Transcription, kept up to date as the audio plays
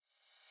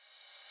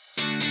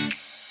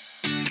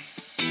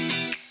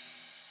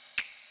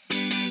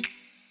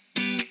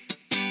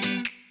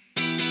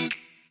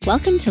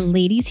Welcome to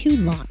Ladies Who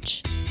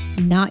Launch,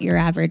 not your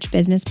average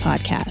business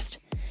podcast.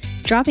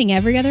 Dropping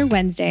every other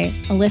Wednesday,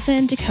 Alyssa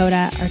and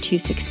Dakota are two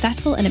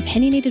successful and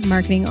opinionated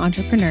marketing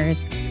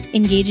entrepreneurs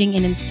engaging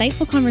in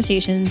insightful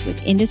conversations with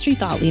industry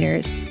thought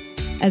leaders,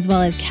 as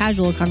well as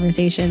casual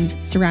conversations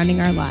surrounding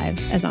our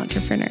lives as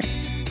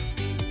entrepreneurs.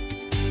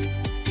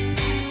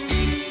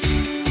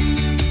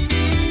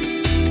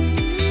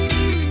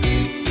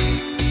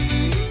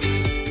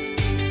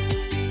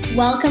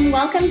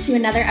 Welcome to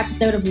another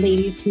episode of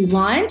Ladies Who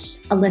Launch.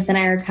 Alyssa and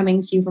I are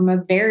coming to you from a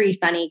very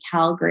sunny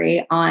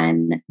Calgary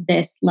on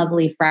this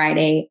lovely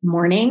Friday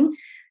morning.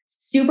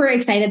 Super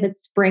excited that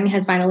spring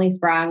has finally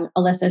sprung.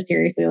 Alyssa,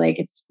 seriously,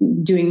 it's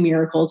doing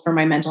miracles for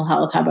my mental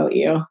health. How about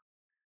you?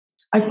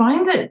 I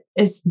find that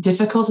as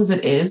difficult as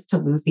it is to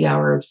lose the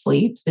hour of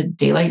sleep, the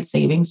daylight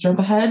savings jump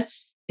ahead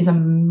is a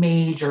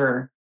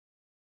major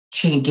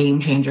game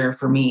changer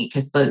for me,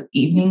 because the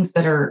evenings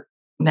that are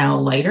now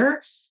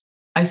lighter,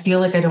 I feel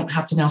like I don't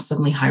have to now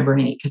suddenly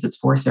hibernate because it's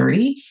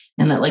 4:30,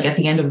 and that at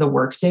the end of the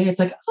workday,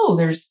 it's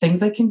there's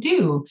things I can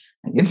do.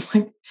 I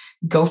can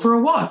go for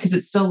a walk because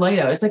it's still light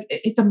out.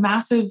 It's a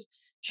massive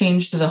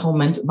change to the whole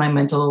my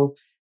mental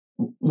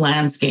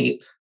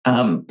landscape.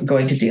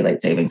 Going to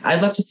daylight savings.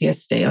 I'd love to see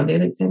us stay on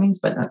daylight savings,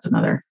 but that's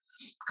another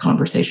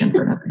conversation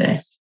for another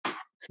day.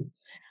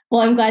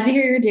 Well, I'm glad to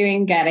hear you're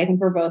doing good. I think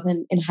we're both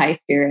in high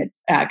spirits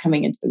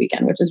coming into the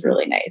weekend, which is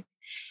really nice.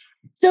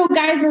 So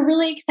guys, we're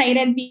really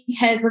excited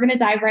because we're going to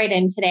dive right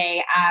in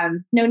today.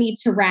 No need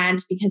to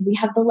rant because we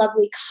have the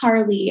lovely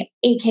Carly,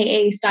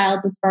 aka Style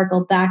to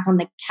Sparkle, back on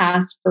the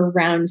cast for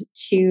round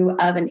 2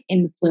 of an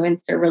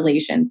influencer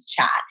relations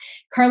chat.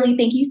 Carly,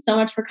 thank you so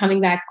much for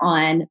coming back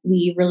on.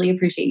 We really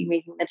appreciate you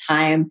making the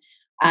time.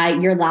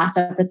 Your last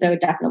episode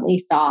definitely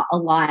saw a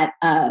lot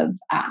of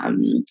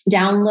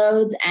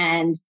downloads,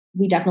 and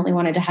we definitely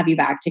wanted to have you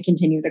back to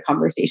continue the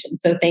conversation.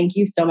 So thank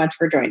you so much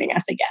for joining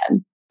us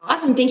again.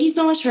 Awesome. Thank you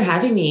so much for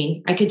having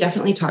me. I could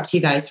definitely talk to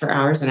you guys for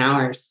hours and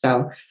hours.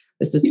 So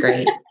this is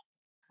great.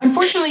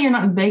 Unfortunately, you're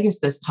not in Vegas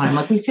this time.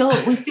 We feel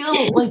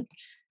like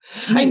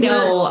I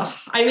know.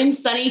 I'm in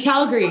sunny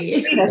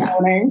Calgary.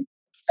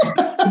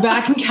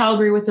 Back in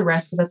Calgary with the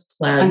rest of us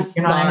plebs.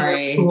 I'm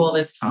sorry. Cool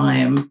this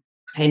time.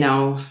 I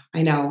know.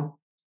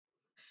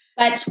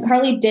 But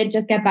Carly did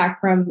just get back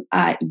from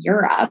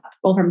Europe,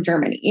 from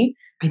Germany.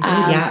 I did,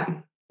 yeah.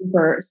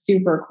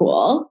 Super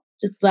cool.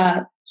 Just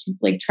she's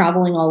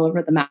traveling all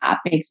over the map.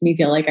 Makes me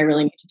feel like I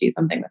really need to do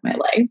something with my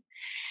life.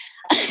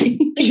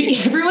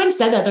 Everyone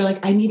said that. They're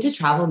like, I need to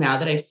travel now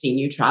that I've seen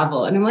you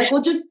travel. And I'm like,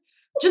 well, just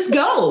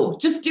go.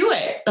 Just do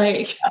it.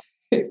 I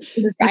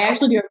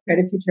actually do have quite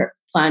a few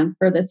trips planned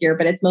for this year,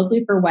 but it's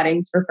mostly for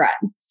weddings for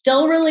friends.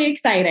 Still really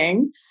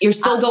exciting. You're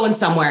still going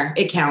somewhere.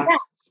 It counts. Yeah,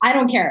 I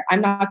don't care.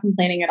 I'm not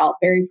complaining at all.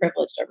 Very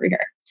privileged over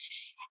here.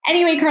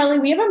 Anyway, Carly,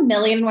 we have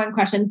 1,000,001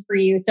 questions for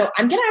you. So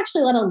I'm going to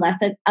actually let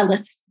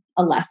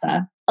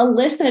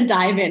Alyssa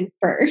dive in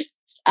first,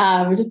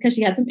 just because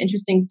she had some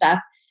interesting stuff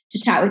to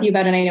chat with you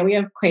about. And I know we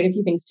have quite a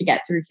few things to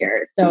get through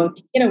here. So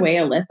take it away,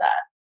 Alyssa.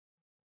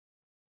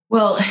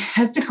 Well,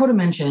 as Dakota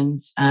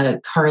mentioned,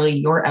 Carly,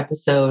 your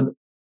episode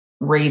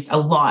raised a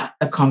lot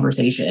of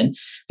conversation,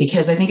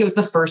 because I think it was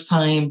the first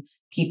time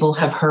people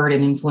have heard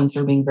an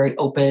influencer being very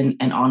open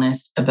and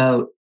honest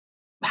about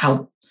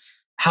how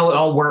it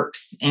all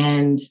works,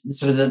 and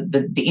sort of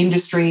the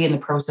industry and the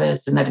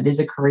process, and that it is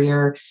a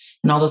career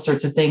and all those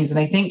sorts of things. And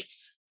I think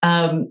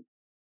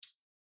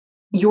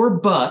your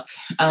book,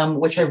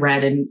 which I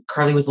read, and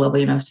Carly was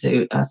lovely enough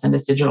to send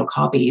us digital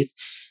copies,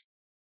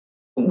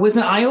 was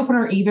an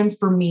eye-opener even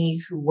for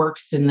me, who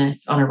works in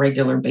this on a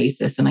regular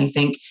basis. And I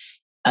think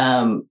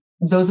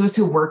those of us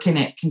who work in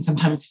it can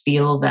sometimes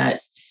feel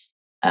that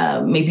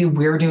maybe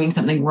we're doing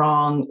something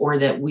wrong, or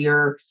that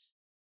we're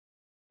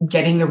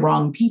getting the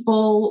wrong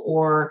people,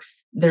 or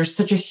there's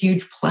such a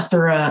huge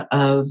plethora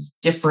of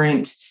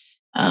different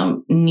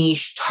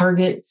niche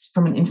targets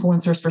from an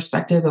influencer's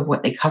perspective of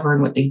what they cover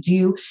and what they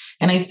do.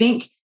 And I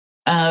think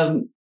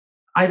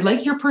I'd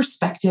like your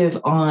perspective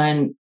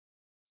on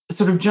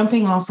sort of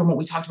jumping off from what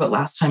we talked about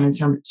last time in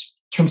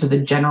terms of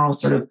the general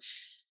sort of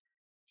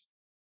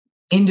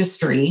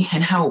industry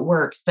and how it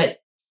works. But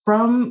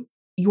from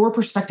your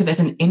perspective as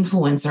an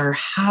influencer,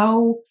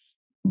 how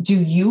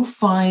do you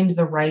find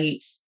the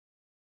right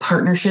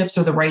partnerships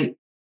or the right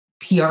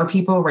PR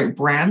people, right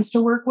brands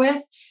to work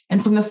with?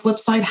 And from the flip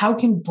side, how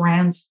can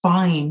brands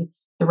find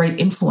the right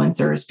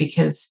influencers?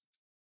 Because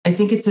I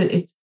think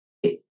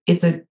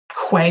it's a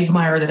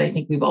quagmire that I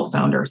think we've all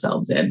found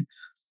ourselves in.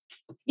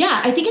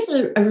 Yeah, I think it's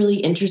a really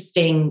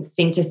interesting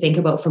thing to think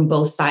about from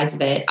both sides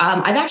of it.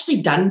 I've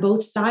actually done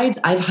both sides.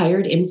 I've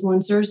hired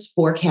influencers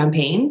for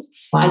campaigns,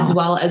 as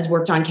well as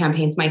worked on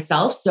campaigns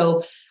myself.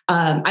 So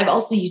I've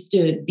also used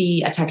to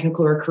be a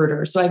technical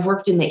recruiter. So I've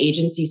worked in the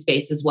agency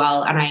space as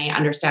well. And I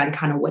understand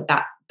kind of what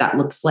that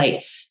looks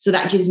like. So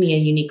that gives me a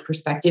unique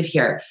perspective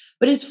here.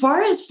 But as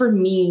far as for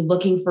me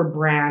looking for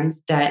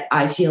brands that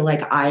I feel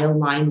like I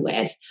align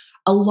with,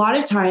 a lot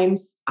of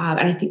times, and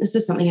I think this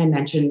is something I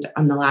mentioned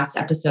on the last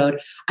episode,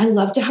 I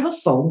love to have a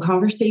phone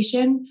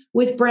conversation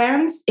with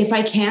brands if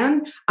I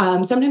can.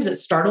 Sometimes it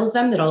startles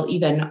them that I'll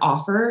even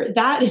offer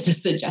that as a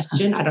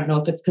suggestion. I don't know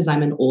if it's because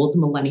I'm an old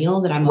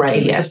millennial that I'm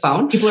okay with the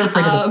phone. People are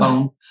afraid of the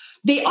phone.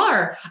 They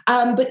are.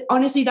 But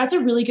honestly, that's a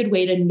really good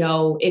way to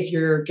know if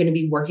you're going to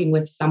be working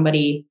with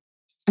somebody,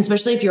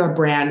 especially if you're a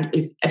brand.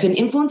 If an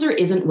influencer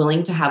isn't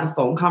willing to have a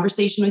phone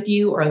conversation with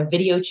you or a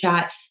video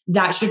chat,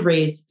 that should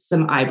raise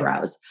some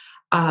eyebrows.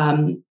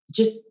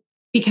 Just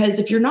because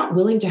if you're not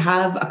willing to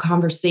have a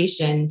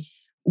conversation,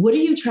 what are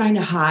you trying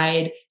to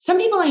hide? Some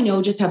people I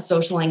know just have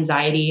social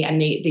anxiety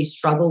and they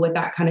struggle with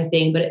that kind of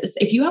thing. But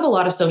if you have a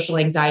lot of social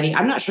anxiety,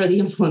 I'm not sure the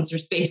influencer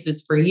space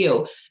is for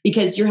you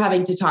because you're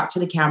having to talk to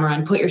the camera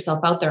and put yourself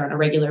out there on a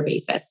regular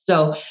basis.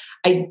 So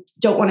I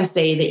don't want to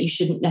say that you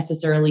shouldn't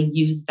necessarily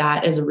use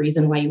that as a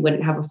reason why you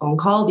wouldn't have a phone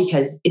call,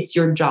 because it's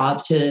your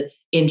job to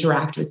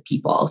interact with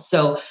people.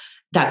 So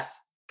that's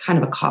kind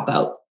of a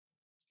cop-out.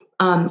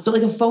 So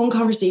like a phone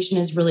conversation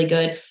is really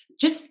good.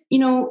 Just,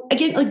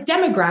 again, like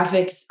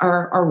demographics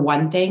are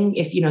one thing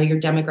if, your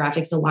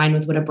demographics align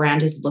with what a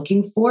brand is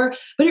looking for,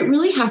 but it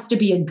really has to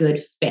be a good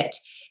fit.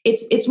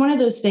 It's one of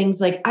those things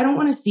like, I don't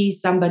want to see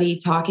somebody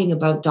talking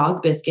about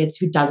dog biscuits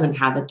who doesn't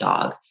have a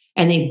dog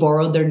and they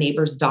borrowed their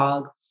neighbor's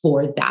dog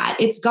for that.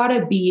 It's got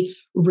to be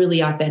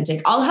really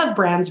authentic. I'll have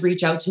brands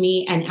reach out to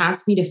me and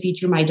ask me to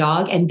feature my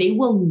dog and they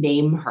will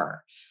name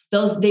her.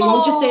 They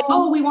won't just say,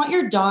 oh, we want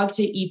your dog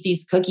to eat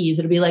these cookies.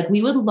 It'll be like,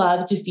 we would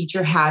love to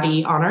feature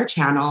Hattie on our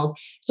channels.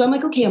 So I'm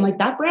like, okay,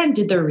 that brand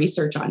did their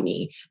research on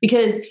me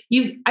because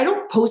I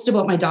don't post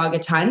about my dog a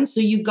ton.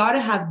 So you got to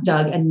have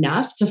dug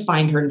enough to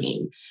find her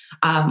name,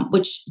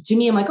 which to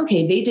me, I'm like,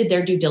 okay, they did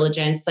their due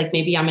diligence. Like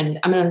maybe I'm going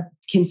to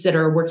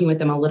consider working with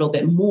them a little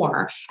bit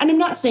more. And I'm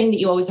not saying that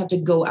you always have to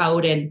go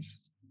out and,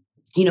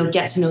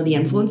 get to know the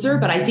influencer,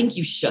 but I think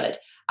you should.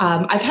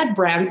 I've had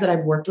brands that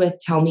I've worked with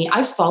tell me,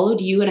 I've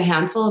followed you and a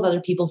handful of other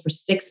people for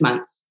 6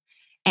 months.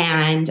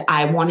 And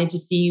I wanted to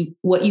see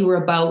what you were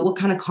about, what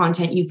kind of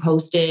content you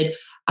posted.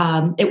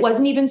 It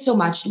wasn't even so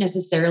much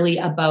necessarily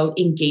about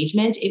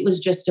engagement. It was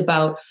just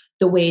about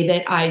the way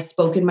that I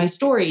spoke in my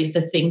stories,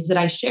 the things that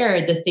I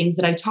shared, the things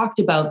that I talked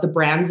about, the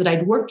brands that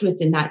I'd worked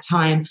with in that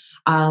time,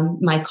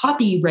 my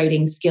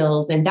copywriting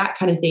skills and that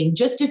kind of thing,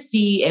 just to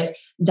see if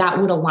that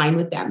would align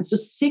with them. So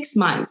 6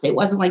 months, it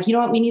wasn't like,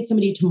 we need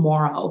somebody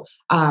tomorrow.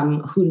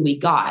 Who do we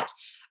got?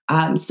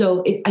 I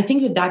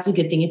think that that's a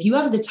good thing. If you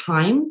have the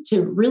time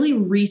to really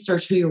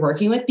research who you're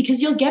working with,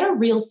 because you'll get a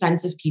real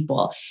sense of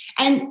people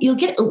and you'll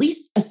get at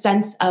least a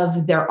sense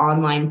of their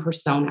online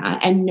persona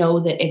and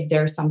know that if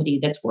they're somebody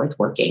that's worth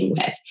working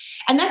with.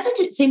 And that's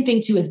the same thing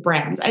too with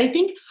brands. And I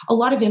think a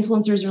lot of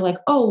influencers are like,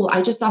 oh, well,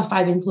 I just saw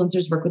 5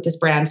 influencers work with this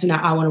brand, so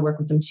now I want to work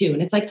with them too.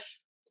 And it's like,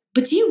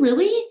 but do you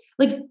really?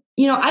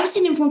 I've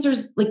seen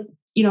influencers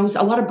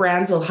a lot of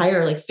brands will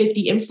hire like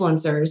 50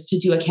 influencers to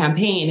do a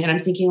campaign. And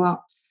I'm thinking,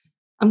 well,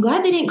 I'm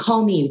glad they didn't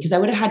call me because I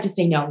would have had to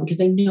say no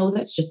because I know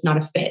that's just not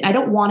a fit. And I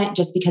don't want it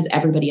just because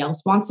everybody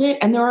else wants it.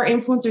 And there are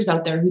influencers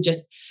out there who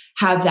just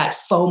have that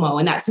FOMO.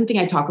 And that's something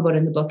I talk about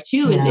in the book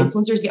too, is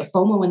influencers get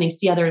FOMO when they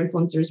see other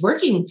influencers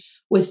working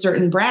with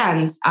certain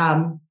brands.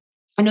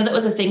 I know that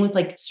was a thing with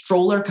like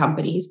stroller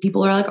companies.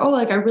 People are like, oh,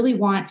 like I really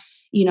want,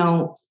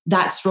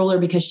 that stroller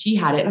because she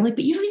had it. And I'm like,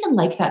 but you don't even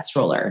like that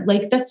stroller.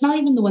 Like, that's not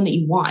even the one that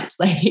you want.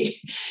 Like,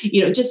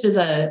 just as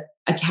a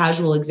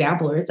casual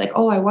example, or it's like,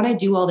 oh, I want to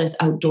do all this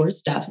outdoor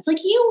stuff. It's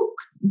like, you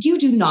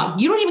don't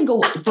even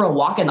go for a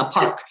walk in the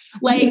park.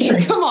 Like,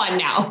 come on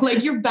now.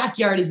 Like your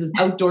backyard is as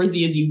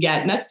outdoorsy as you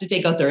get. And that's to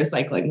take out the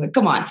recycling. Like,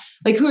 come on.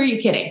 Like, who are you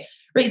kidding?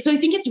 Right. So I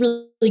think it's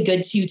really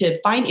good to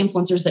find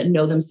influencers that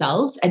know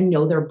themselves and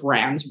know their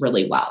brands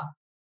really well.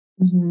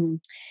 Mm-hmm.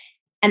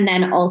 And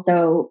then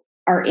also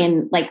are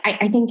in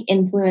I think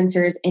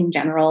influencers in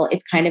general,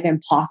 it's kind of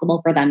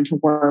impossible for them to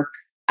work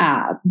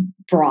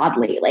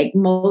broadly. Like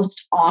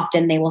most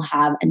often they will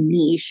have a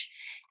niche,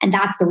 and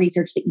that's the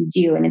research that you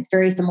do. And it's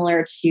very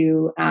similar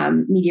to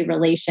media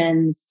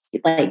relations,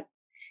 like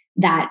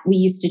that we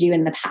used to do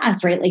in the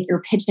past, right? Like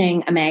you're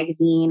pitching a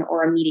magazine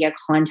or a media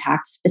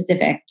contact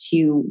specific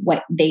to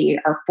what they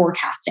are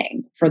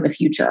forecasting for the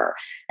future,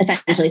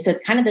 essentially. So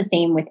it's kind of the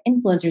same with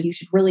influencers. You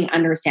should really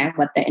understand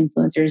what the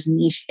influencer's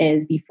niche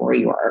is before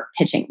you are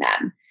pitching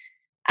them.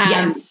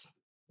 Yes.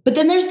 But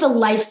then there's the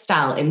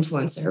lifestyle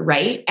influencer,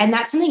 right? And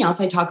that's something else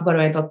I talk about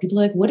in my book. People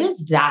are like, what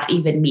does that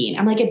even mean?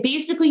 I'm like, it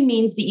basically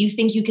means that you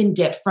think you can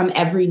dip from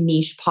every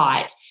niche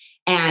pot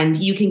and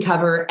you can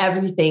cover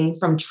everything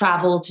from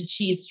travel to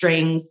cheese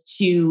strings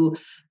to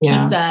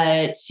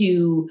pizza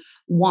to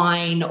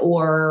wine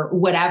or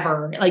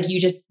whatever. Like you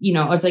just,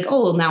 it's like,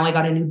 oh, well, now I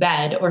got a new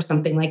bed or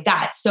something like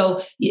that.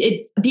 So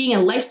being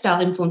a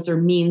lifestyle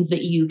influencer means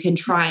that you can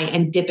try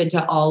and dip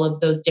into all of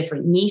those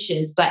different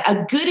niches. But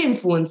a good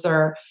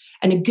influencer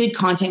and a good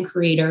content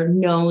creator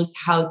knows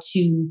how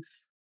to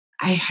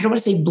I don't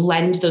want to say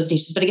blend those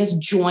niches, but I guess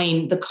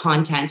join the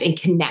content and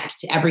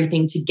connect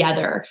everything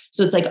together.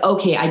 So it's like,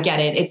 okay, I get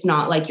it. It's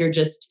not like you're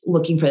just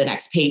looking for the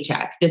next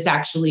paycheck. This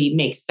actually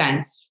makes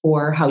sense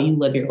for how you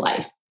live your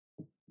life.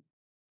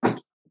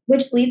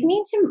 Which leads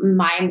me to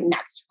my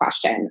next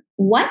question.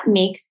 What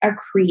makes a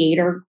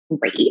creator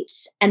great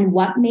and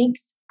what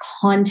makes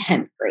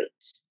content great,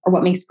 or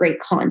what makes great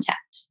content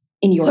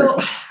in your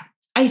opinion?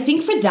 I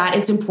think for that,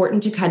 it's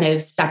important to kind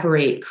of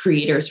separate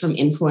creators from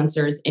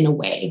influencers in a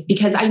way,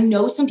 because I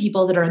know some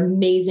people that are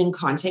amazing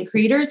content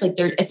creators, like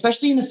they're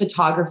especially in the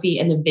photography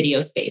and the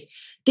video space.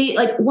 They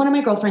like one of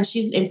my girlfriends,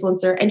 she's an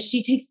influencer and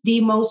she takes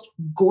the most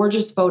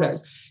gorgeous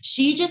photos.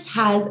 She just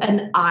has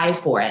an eye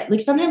for it.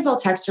 Like sometimes I'll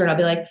text her and I'll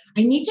be like,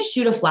 I need to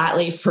shoot a flat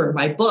lay for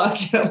my book.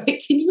 And I'm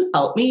like, can you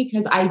help me?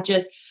 Because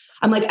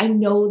I'm like, I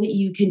know that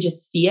you can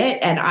just see it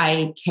and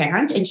I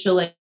can't. And she'll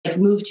like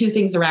move two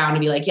things around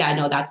and be like, yeah,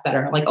 no, that's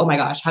better. I'm like, oh my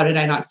gosh, how did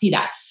I not see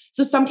that?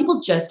 So some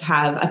people just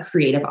have a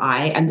creative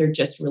eye and they're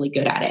just really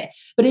good at it.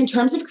 But in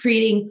terms of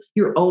creating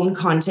your own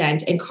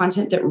content and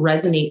content that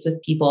resonates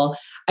with people,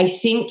 I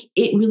think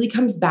it really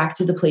comes back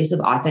to the place of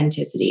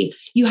authenticity.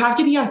 You have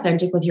to be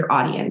authentic with your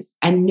audience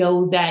and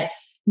know that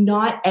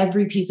not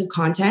every piece of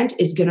content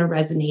is going to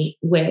resonate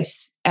with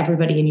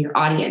everybody in your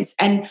audience.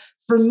 And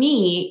for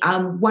me,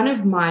 one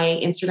of my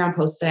Instagram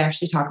posts that I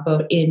actually talk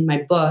about in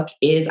my book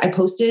is I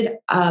posted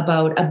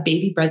about a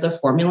Baby Brezza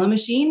formula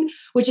machine,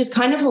 which is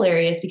kind of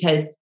hilarious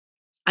because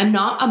I'm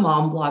not a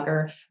mom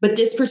blogger, but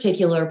this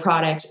particular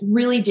product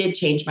really did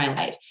change my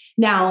life.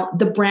 Now,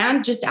 the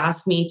brand just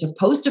asked me to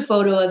post a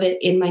photo of it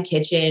in my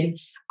kitchen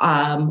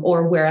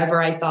or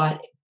wherever I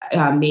thought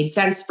made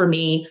sense for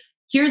me.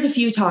 Here's a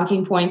few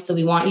talking points that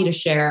we want you to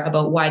share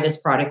about why this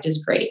product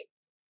is great.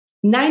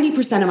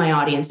 90% of my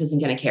audience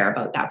isn't going to care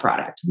about that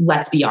product.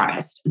 Let's be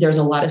honest. There's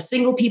a lot of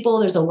single people.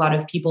 There's a lot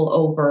of people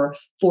over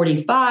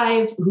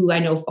 45 who I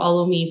know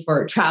follow me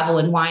for travel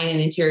and wine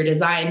and interior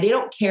design. They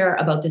don't care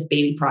about this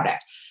baby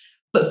product.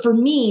 But for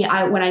me,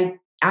 when I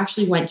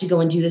actually went to go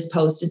and do this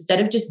post, instead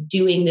of just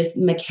doing this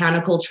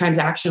mechanical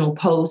transactional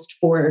post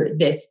for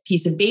this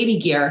piece of baby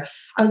gear,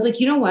 I was like,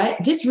 you know what?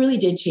 This really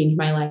did change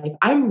my life.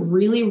 I'm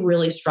really,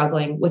 really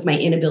struggling with my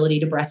inability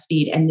to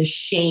breastfeed and the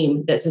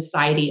shame that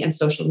society and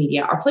social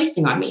media are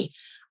placing on me.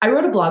 I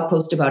wrote a blog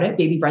post about it.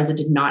 Baby Brezza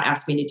did not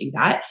ask me to do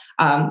that.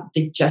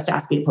 They just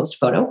asked me to post a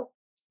photo.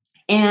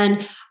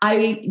 And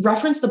I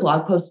referenced the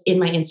blog post in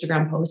my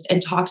Instagram post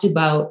and talked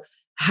about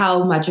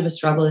how much of a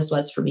struggle this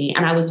was for me.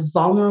 And I was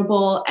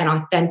vulnerable and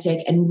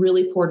authentic and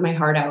really poured my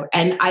heart out.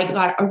 And I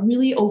got a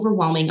really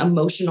overwhelming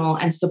emotional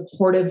and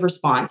supportive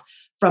response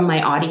from my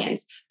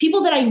audience.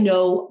 People that I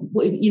know,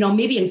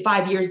 maybe in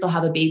 5 years, they'll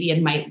have a baby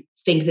and might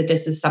think that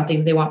this is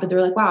something they want, but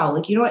they're like, wow,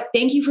 like, you know what?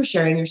 Thank you for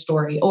sharing your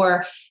story.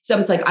 Or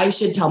someone's like, I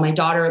should tell my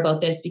daughter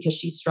about this because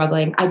she's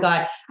struggling. I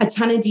got a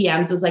ton of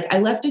DMs. I was like, I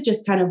left it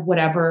just kind of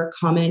whatever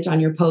comment on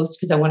your post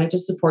because I wanted to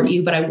support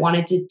you, but I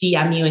wanted to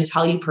DM you and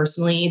tell you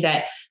personally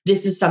that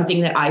this is something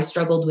that I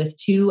struggled with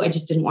too. I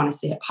just didn't want to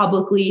say it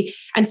publicly.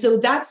 And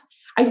so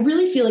I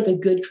really feel like a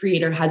good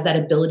creator has that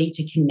ability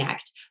to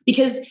connect,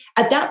 because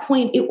at that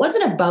point, it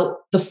wasn't about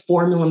the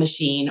formula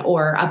machine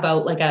or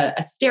about like a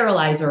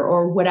sterilizer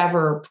or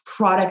whatever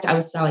product I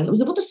was selling. It was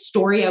about the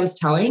story I was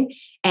telling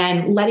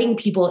and letting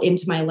people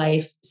into my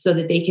life so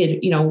that they could,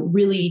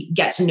 really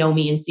get to know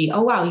me and see,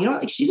 oh, wow,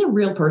 like she's a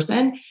real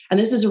person and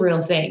this is a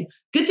real thing.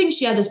 Good thing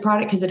she had this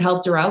product because it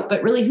helped her out,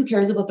 but really who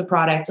cares about the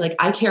product? Like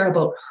I care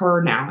about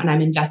her now and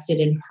I'm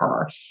invested in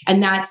her.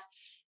 And that's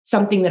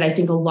something that I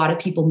think a lot of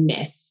people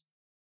miss.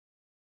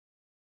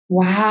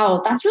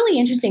 Wow, that's really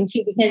interesting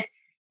too, because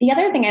the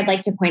other thing I'd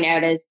like to point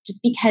out is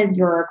just because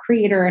you're a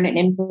creator and an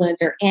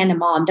influencer and a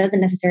mom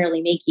doesn't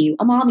necessarily make you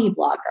a mommy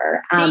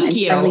blogger. Thank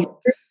you.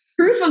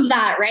 Proof of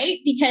that, right?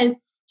 Because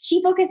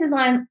she focuses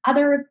on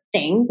other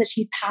things that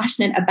she's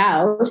passionate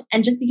about.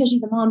 And just because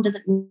she's a mom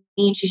doesn't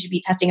mean she should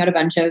be testing out a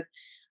bunch of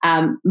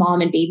mom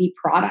and baby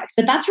products.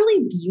 But that's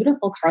really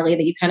beautiful, Carly,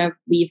 that you kind of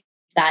weave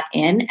that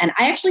in. And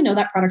I actually know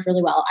that product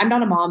really well. I'm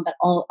not a mom, but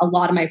a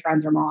lot of my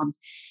friends are moms.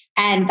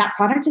 And that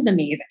product is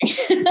amazing.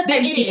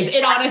 It is.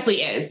 It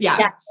honestly is.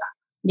 Yeah.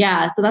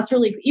 Yeah. So that's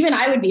really, even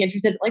I would be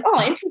interested, like, oh,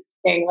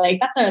 interesting.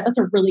 Like that's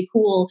a really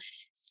cool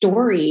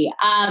story.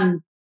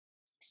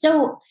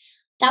 So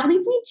that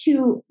leads me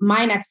to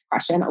my next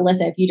question.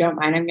 Alyssa, if you don't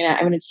mind, I'm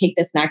going to take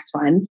this next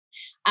one.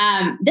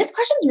 This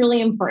question is really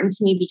important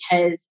to me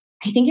because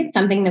I think it's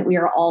something that we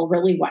are all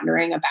really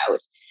wondering about.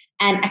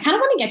 And I kind of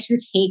want to get your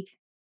take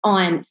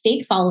on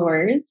fake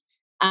followers,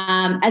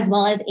 as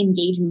well as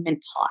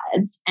engagement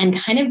pods, and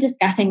kind of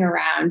discussing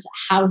around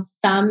how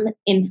some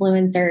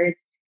influencers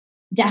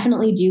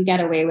definitely do get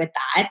away with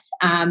that,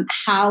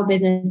 how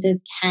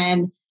businesses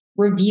can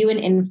review an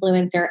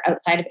influencer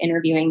outside of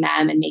interviewing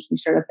them and making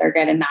sure that they're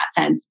good in that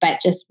sense, but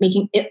just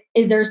making it,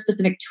 is there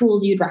specific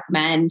tools you'd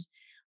recommend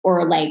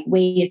or like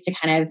ways to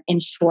kind of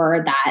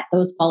ensure that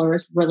those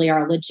followers really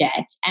are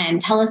legit? And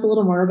tell us a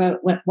little more about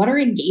what are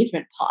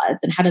engagement pods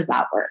and how does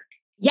that work?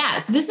 Yeah.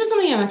 So this is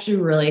something I'm actually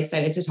really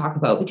excited to talk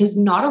about because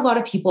not a lot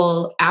of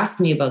people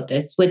ask me about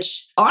this,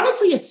 which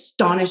honestly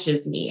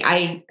astonishes me.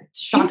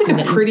 Seems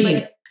like a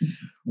pretty,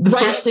 the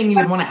first thing you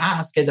would want to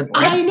ask is a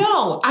brand.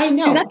 I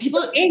know.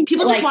 People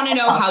just want to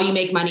know how you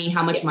make money,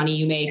 how much money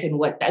you make, and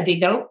what they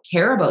don't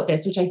care about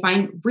this, which I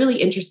find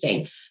really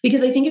interesting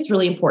because I think it's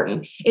really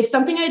important. It's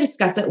something I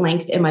discuss at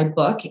length in my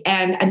book.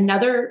 And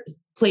another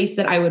place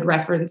that I would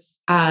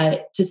reference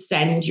to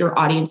send your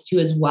audience to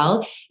as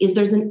well is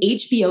there's an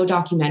HBO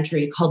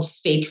documentary called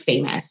Fake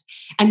Famous.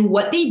 And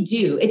what they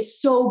do,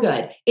 it's so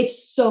good.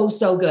 It's so,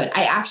 so good.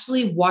 I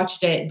actually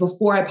watched it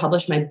before I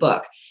published my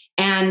book.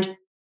 And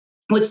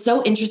what's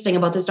so interesting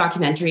about this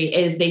documentary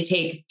is they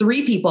take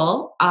 3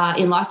 people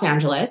in Los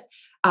Angeles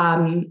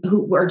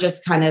who were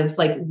just kind of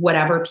like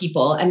whatever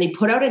people, and they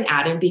put out an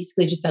ad and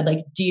basically just said like,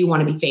 do you want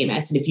to be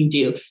famous? And if you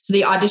do, so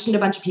they auditioned a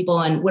bunch of people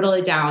and whittle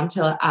it down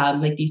to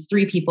like these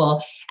 3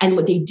 people. And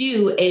what they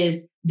do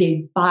is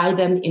they buy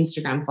them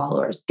Instagram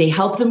followers. They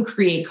help them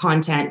create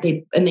content.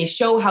 They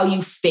show how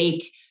you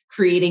fake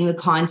creating the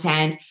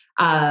content.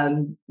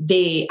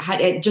 They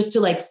had it just to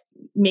like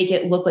make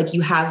it look like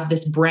you have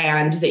this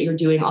brand that you're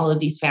doing all of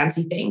these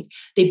fancy things.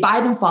 They buy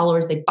them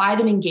followers, they buy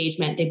them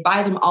engagement, they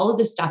buy them all of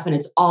this stuff, and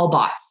it's all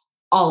bots,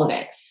 all of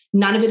it.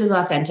 None of it is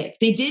authentic.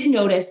 They did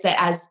notice that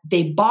as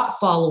they bought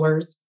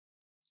followers,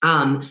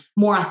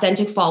 more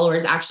authentic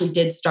followers actually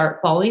did start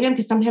following them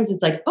because sometimes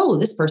it's like, oh,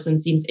 this person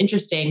seems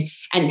interesting,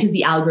 and because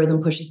the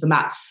algorithm pushes them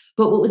up.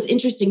 But what was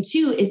interesting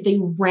too is they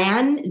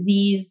ran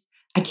these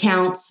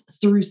accounts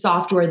through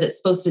software that's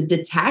supposed to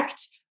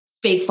detect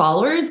fake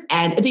followers,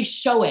 and they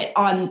show it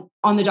on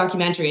the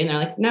documentary, and they're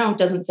like, no, it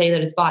doesn't say that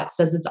it's bots, it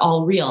says it's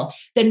all real.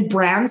 Then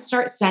brands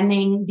start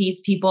sending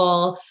these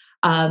people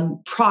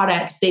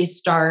products, they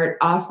start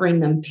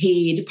offering them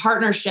paid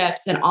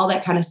partnerships and all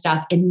that kind of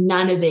stuff, and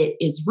none of it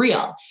is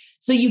real.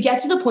 So you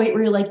get to the point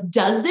where you're like,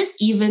 does this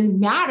even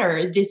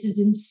matter? This is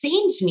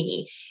insane to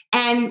me.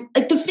 And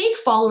like the fake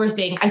follower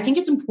thing, I think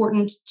it's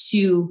important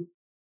to,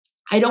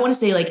 I don't want to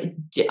say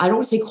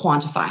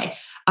quantify,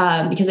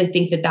 because I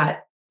think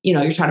that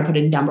you're trying to put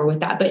a number with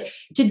that, but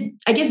to,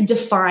 I guess,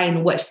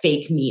 define what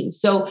fake means.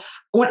 So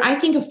when I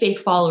think of fake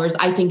followers,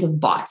 I think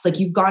of bots. Like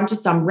you've gone to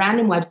some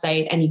random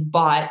website and you've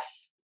bought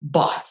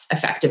bots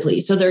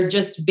effectively. So they're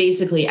just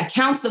basically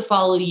accounts that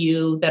follow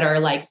you that are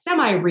like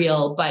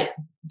semi-real, but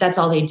that's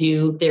all they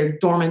do. They're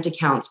dormant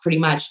accounts, pretty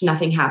much.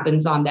 Nothing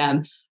happens on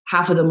them.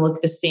 Half of them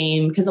look the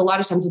same because a lot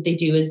of times what they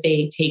do is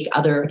they take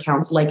other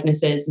accounts'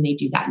 likenesses and they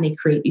do that and they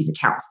create these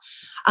accounts.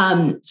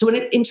 So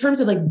in terms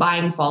of like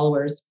buying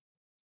followers,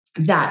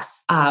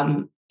 that's,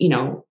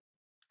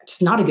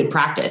 just not a good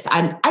practice.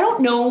 I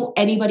don't know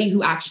anybody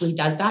who actually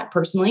does that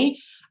personally.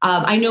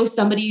 I know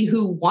somebody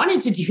who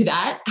wanted to do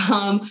that.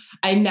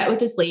 I met with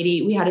this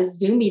lady, we had a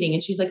Zoom meeting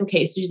and she's like,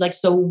 okay, so she's like,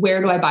 so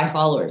where do I buy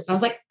followers? And I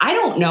was like, I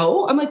don't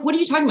know. I'm like, what are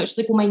you talking about? She's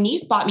like, well, my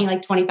niece bought me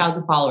like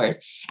 20,000 followers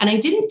and I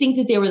didn't think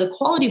that they were the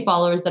quality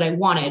followers that I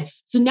wanted.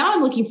 So now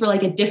I'm looking for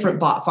like a different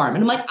bot farm.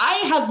 And I'm like, I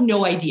have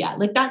no idea.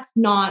 Like, that's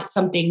not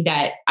something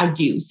that I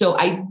do. So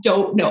I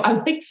don't know.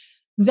 I'm like,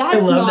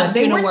 that's not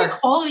they weren't work. the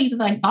quality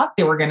that I thought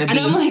they were going to be. And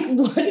I'm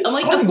like, what? I'm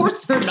like, of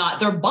course they're not.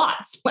 They're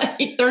bots.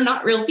 Like they're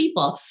not real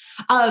people.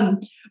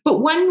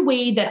 But one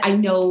way that I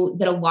know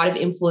that a lot of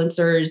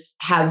influencers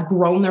have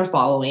grown their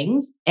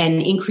followings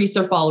and increased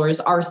their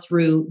followers are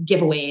through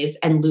giveaways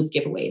and loop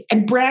giveaways.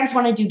 And brands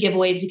want to do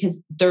giveaways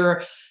because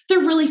they're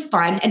really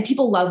fun and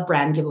people love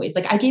brand giveaways.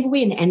 Like I gave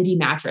away an Endy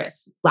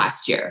mattress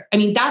last year. I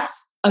mean,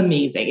 that's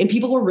amazing. And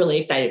people were really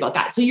excited about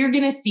that. So you're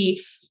going to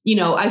see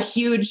a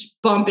huge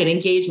bump in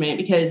engagement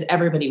because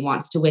everybody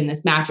wants to win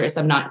this mattress.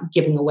 I'm not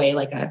giving away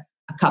like a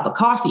cup of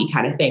coffee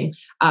kind of thing,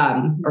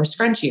 or a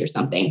scrunchie or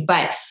something,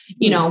 but,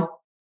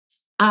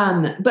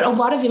 but a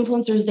lot of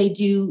influencers, they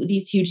do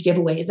these huge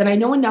giveaways. And I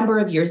know a number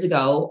of years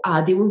ago,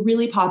 they were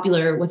really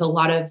popular with a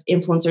lot of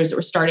influencers that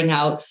were starting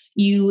out.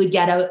 You would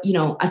get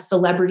a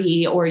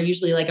celebrity or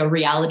usually like a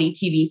reality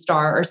TV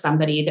star or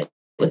somebody that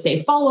would say,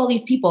 follow all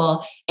these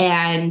people.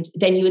 And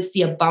then you would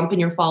see a bump in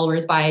your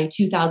followers by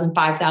 2,000,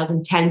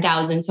 5,000,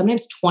 10,000,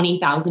 sometimes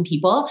 20,000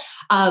 people.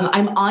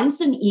 I'm on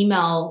some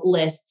email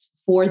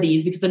lists for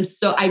these because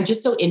I'm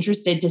just so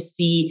interested to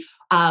see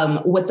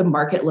what the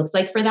market looks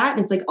like for that. And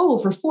it's like, oh,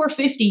 for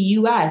 $450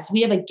 US, we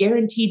have a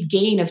guaranteed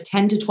gain of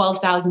 10 to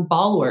 12,000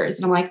 followers.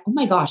 And I'm like, oh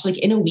my gosh, like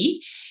in a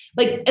week.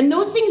 Like, and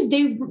those things,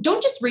 they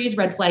don't just raise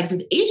red flags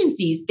with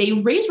agencies, they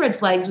raise red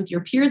flags with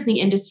your peers in the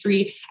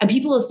industry. And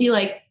people will see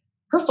like,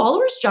 her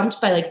followers jumped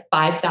by like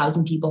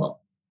 5,000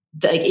 people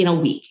like in a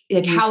week.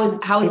 Like, how is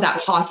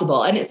that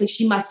possible? And it's like,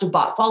 she must have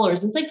bought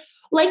followers. It's like,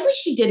 likely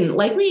she didn't.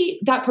 Likely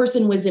that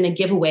person was in a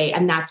giveaway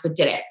and that's what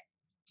did it.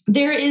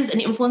 There is an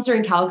influencer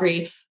in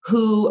Calgary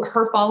who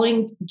her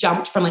following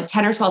jumped from like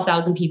 10 or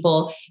 12,000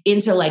 people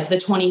into like the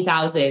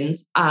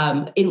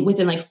 20,000s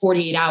within like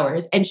 48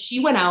 hours. And she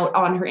went out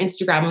on her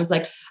Instagram and was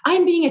like,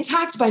 I'm being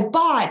attacked by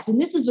bots and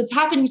this is what's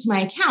happening to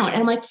my account. And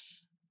I'm like,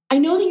 I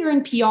know that you're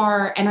in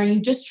PR, and are you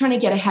just trying to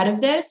get ahead of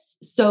this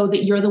so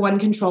that you're the one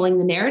controlling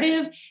the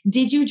narrative?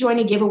 Did you join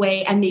a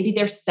giveaway and maybe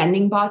they're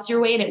sending bots your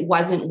way and it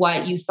wasn't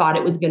what you thought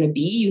it was going to be?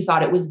 You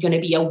thought it was going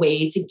to be a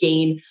way to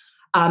gain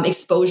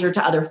exposure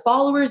to other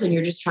followers and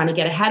you're just trying to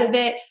get ahead of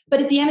it. But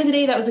at the end of the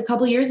day, that was a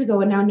couple of years ago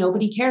and now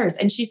nobody cares.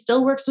 And she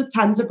still works with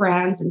tons of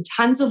brands and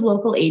tons of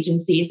local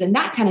agencies and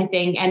that kind of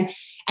thing. And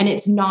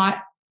it's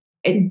not,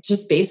 it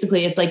just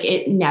basically, it's like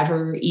it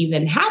never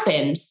even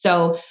happened.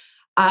 So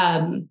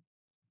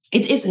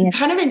it's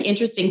kind of an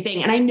interesting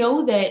thing. And I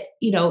know that,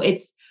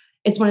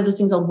 it's one of those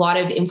things, a lot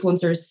of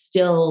influencers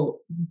still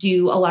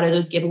do a lot of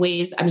those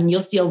giveaways. I mean, you'll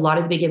see a lot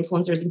of the big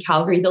influencers in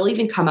Calgary. They'll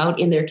even come out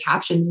in their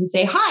captions and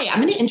say, hi, I'm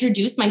going to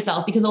introduce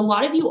myself because a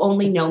lot of you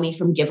only know me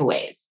from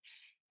giveaways.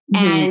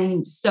 Mm-hmm.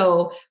 And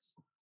so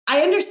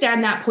I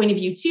understand that point of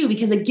view too,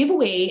 because a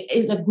giveaway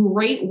is a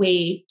great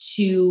way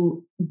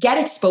to get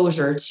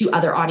exposure to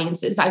other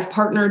audiences. I've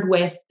partnered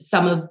with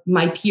some of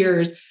my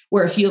peers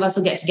where a few of us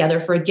will get together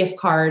for a gift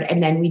card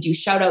and then we do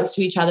shout outs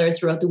to each other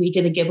throughout the week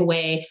of the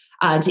giveaway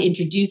to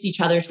introduce each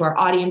other to our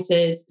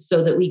audiences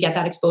so that we get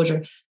that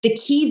exposure. The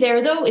key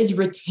there though is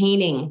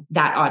retaining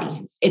that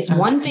audience. It's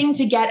one thing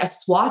to get a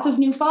swath of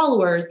new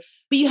followers,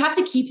 but you have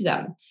to keep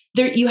them.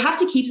 You have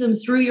to keep them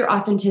through your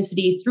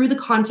authenticity, through the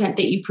content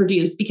that you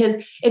produce. Because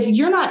if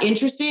you're not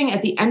interesting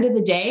at the end of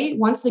the day,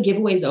 once the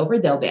giveaway is over,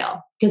 they'll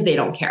bail because they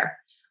don't care.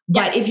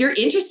 Yeah. But if you're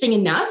interesting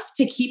enough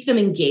to keep them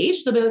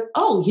engaged, they'll be like,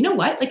 oh, you know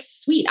what? Like,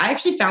 sweet. I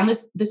actually found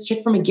this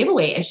chick from a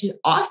giveaway and she's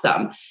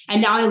awesome.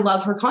 And now I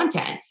love her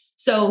content.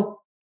 So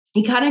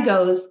it kind of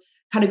goes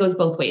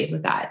both ways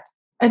with that.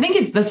 I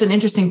think that's an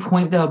interesting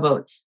point though,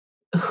 about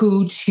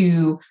who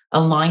to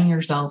align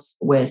yourself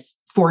with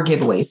for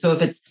giveaways. So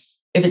if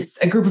it's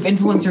a group of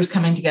influencers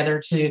coming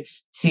together to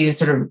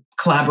sort of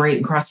collaborate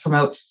and cross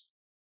promote,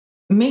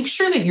 make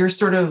sure that you're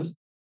sort of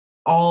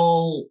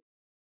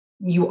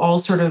you all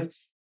sort of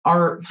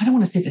are, I don't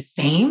want to say the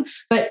same,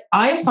 but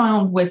I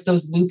found with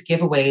those loop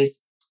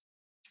giveaways,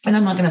 and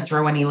I'm not going to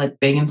throw any like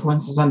big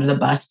influencers under the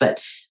bus,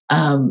 but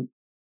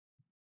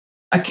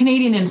a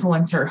Canadian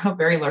influencer, a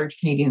very large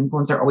Canadian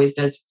influencer always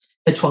does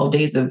the 12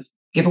 days of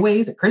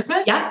giveaways at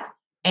Christmas. Yeah.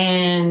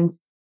 And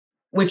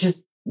which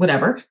is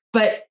whatever,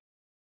 but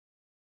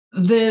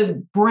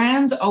the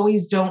brands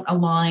always don't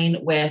align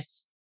with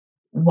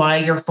why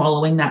you're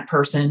following that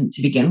person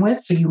to begin with.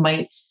 So you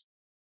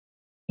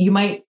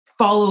might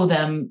follow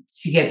them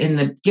to get in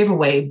the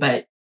giveaway,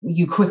 but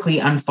you quickly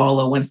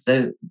unfollow once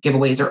the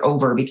giveaways are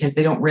over because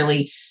they don't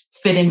really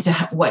fit into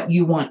what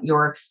you want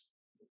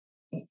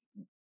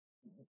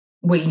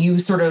what you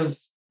sort of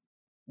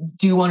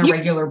do on a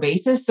regular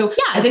basis. So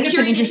yeah, I think it's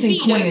an interesting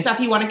point. Stuff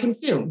you want to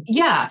consume.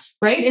 Yeah.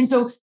 Right. And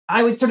so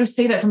I would sort of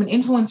say that from an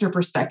influencer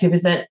perspective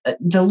is that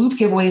the loop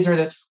giveaways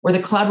or the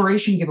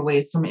collaboration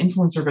giveaways from an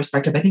influencer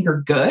perspective, I think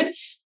are good,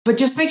 but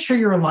just make sure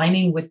you're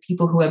aligning with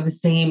people who have the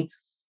same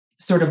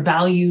sort of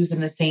values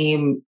and the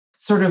same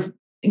sort of,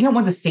 you don't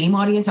want the same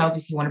audience.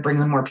 Obviously you want to bring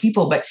in more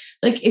people, but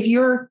like if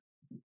you're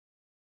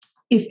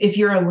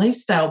a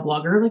lifestyle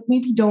blogger, like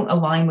maybe don't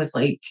align with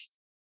like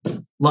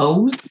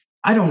Lowe's.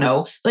 I don't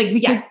know. Like,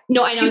 because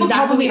no, I know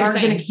exactly what you're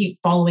saying. Going to keep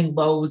following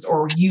Lowe's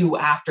or you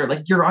after,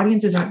 like your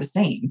audiences aren't the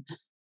same.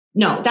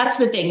 No, that's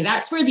the thing.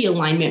 That's where the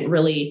alignment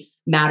really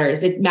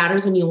matters. It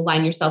matters when you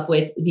align yourself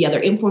with the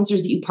other influencers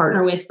that you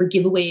partner with for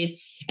giveaways.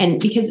 And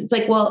because it's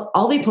like, well,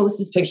 all they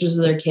post is pictures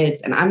of their kids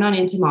and I'm not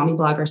into mommy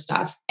blogger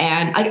stuff.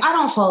 And I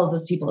don't follow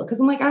those people because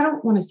I'm like, I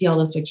don't want to see all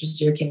those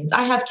pictures of your kids.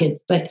 I have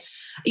kids, but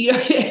so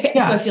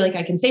I feel like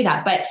I can say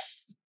that, but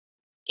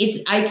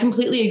I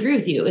completely agree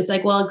with you. It's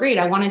like, well, great.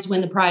 I wanted to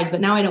win the prize,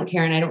 but now I don't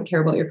care. And I don't care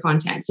about your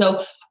content.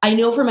 So I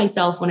know for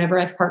myself, whenever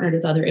I've partnered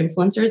with other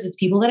influencers, it's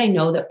people that I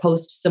know that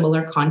post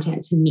similar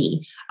content to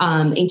me,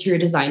 interior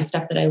design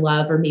stuff that I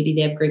love, or maybe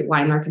they have great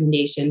wine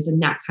recommendations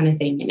and that kind of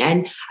thing.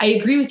 And I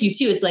agree with you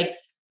too. It's like,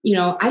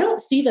 I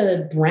don't see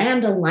the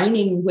brand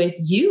aligning with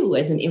you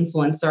as an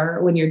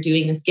influencer when you're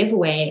doing this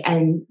giveaway.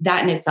 And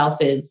that in itself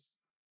is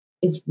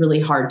really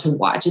hard to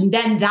watch. And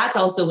then that's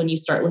also when you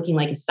start looking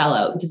like a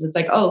sellout because it's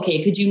like, oh,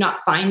 okay, could you not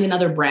find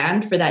another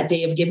brand for that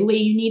day of giveaway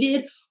you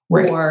needed?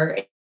 Right. Or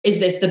is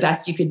this the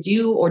best you could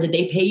do? Or did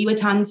they pay you a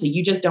ton so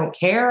you just don't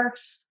care?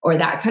 Or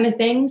that kind of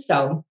thing.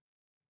 So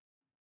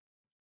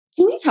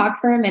can we talk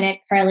for a minute,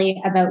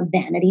 Carly, about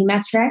vanity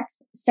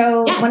metrics?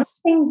 So one of the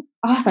things,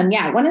 awesome.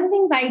 Yeah. One of the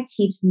things I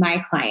teach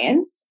my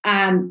clients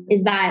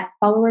is that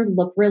followers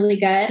look really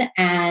good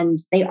and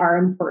they are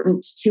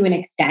important to an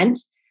extent.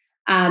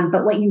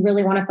 But what you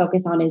really want to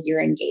focus on is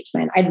your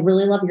engagement. I'd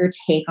really love your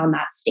take on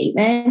that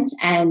statement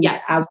and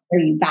whether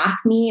you back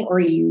me or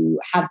you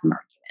have some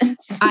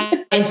arguments.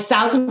 I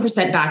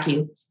 1,000% back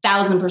you.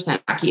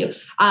 1,000% back you.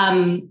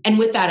 And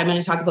with that, I'm going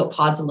to talk about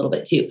pods a little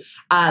bit too,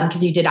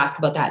 because you did ask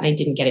about that and I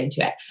didn't get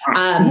into it.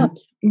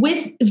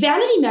 With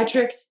vanity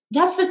metrics,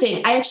 that's the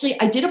thing. I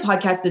did a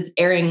podcast that's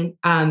airing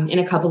in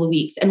a couple of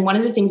weeks. And one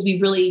of the things we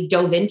really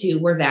dove into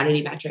were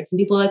vanity metrics. And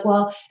people are like,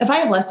 well, if I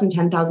have less than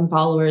 10,000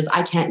 followers,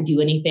 I can't do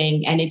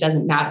anything and it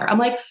doesn't matter. I'm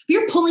like,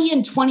 you're pulling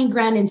in 20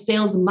 grand in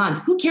sales a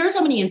month. Who cares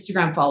how many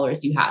Instagram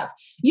followers you have?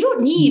 You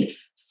don't need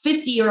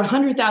 50 or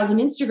 100,000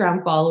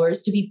 Instagram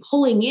followers to be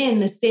pulling in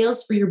the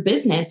sales for your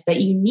business that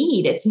you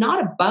need. It's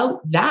not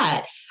about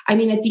that. I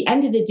mean, at the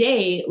end of the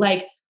day,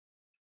 like,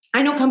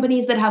 I know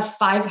companies that have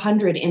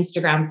 500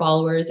 Instagram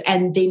followers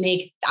and they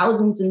make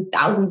thousands and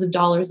thousands of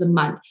dollars a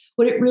month.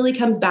 What it really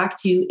comes back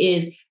to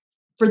is,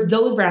 for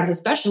those brands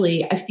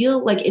especially, I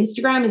feel like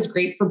Instagram is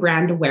great for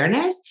brand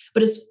awareness,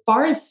 but as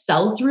far as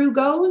sell-through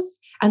goes,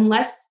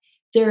 unless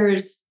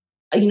there's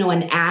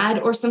an ad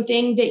or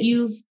something that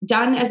you've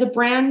done as a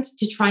brand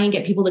to try and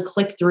get people to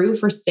click through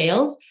for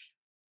sales,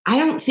 I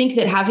don't think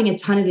that having a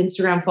ton of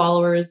Instagram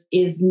followers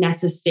is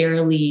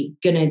necessarily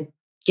going to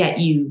get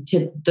you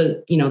to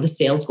the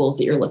sales goals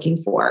that you're looking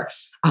for.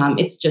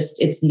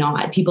 It's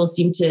not. People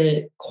seem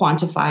to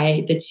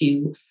quantify the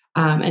two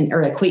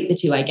or equate the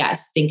two, I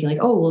guess, thinking like,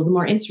 oh, well, the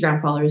more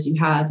Instagram followers you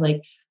have,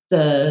 like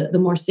the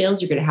more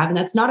sales you're going to have. And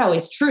that's not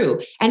always true.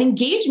 And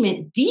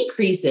engagement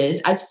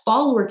decreases as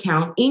follower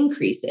count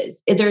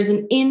increases. There's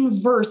an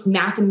inverse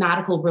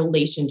mathematical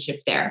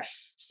relationship there.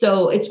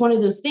 So it's one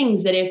of those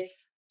things that if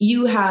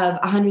you have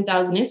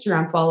 100,000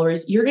 Instagram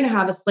followers, you're going to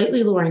have a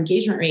slightly lower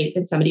engagement rate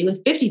than somebody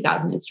with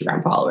 50,000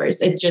 Instagram followers.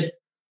 It just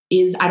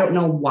is. I don't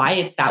know why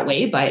it's that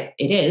way, but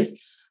it is.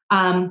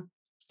 And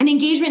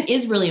engagement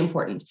is really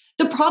important.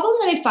 The problem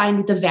that I find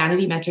with the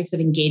vanity metrics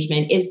of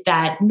engagement is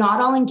that not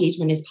all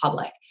engagement is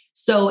public.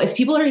 So if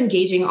people are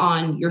engaging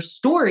on your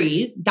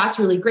stories, that's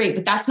really great,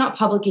 but that's not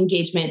public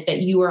engagement that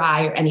you or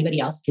I or anybody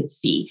else could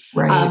see.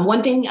 Right.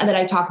 One thing that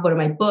I talk about in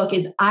my book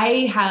is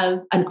I have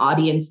an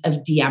audience of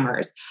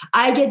DMers.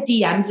 I get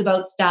DMs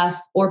about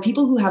stuff, or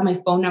people who have my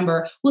phone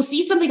number will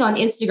see something on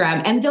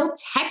Instagram and they'll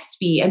text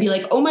me and be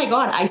like, oh my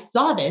God, I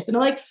saw this. And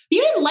I'm like,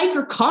 you didn't like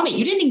or comment,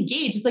 you didn't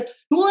engage. It's like,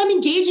 well, I'm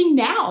engaging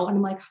now. And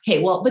I'm like,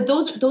 okay, well, but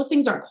those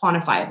things aren't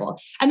quantifiable.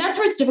 And that's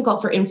where it's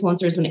difficult for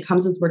influencers when it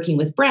comes with working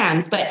with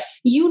brands. But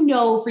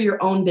for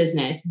your own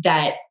business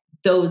that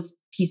those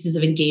pieces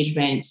of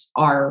engagement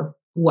are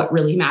what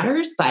really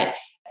matters, but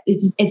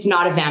it's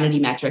not a vanity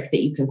metric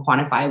that you can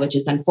quantify, which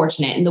is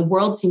unfortunate. And the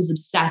world seems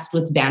obsessed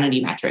with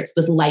vanity metrics,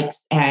 with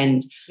likes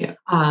and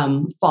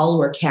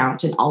follower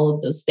count and all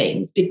of those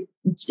things. But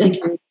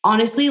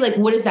honestly, like,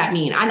 what does that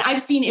mean? And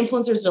I've seen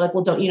influencers are like,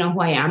 well, don't you know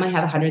who I am? I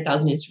have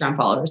 100,000 Instagram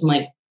followers. I'm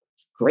like,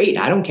 great.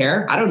 I don't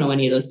care. I don't know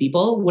any of those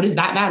people. What does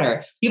that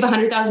matter? You have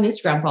 100,000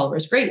 Instagram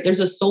followers. Great. There's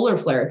a solar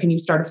flare. Can you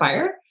start a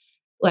fire?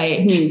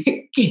 Like,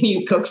 can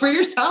you cook for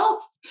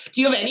yourself?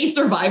 Do you have any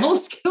survival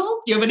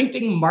skills? Do you have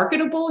anything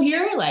marketable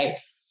here? Like,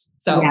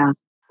 so. Yeah.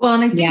 Well,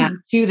 and I think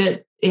too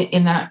that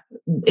in that,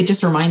 it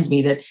just reminds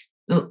me that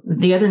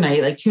the other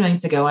night, like 2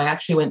 nights ago, I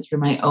actually went through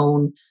my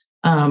own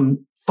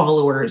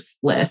followers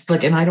list.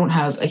 Like, and I don't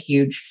have a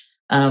huge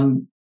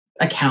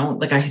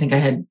account. Like, I think I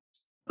had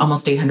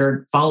almost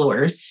 800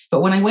 followers.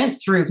 But when I went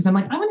through, because I'm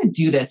like, I'm going to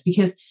do this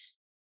because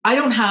I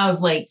don't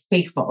have like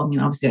fake followers. I mean,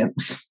 obviously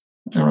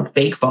I don't know,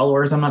 fake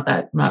followers. I'm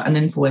not an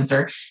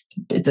influencer.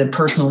 It's a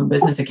personal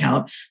business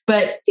account.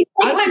 But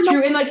I went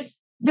through and like,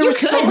 there was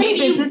so many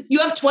business. You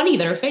have 20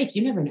 that are fake.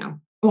 You never know.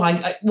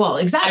 Well,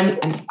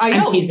 exactly. I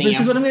know. This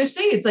is what I'm going to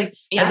say. It's like,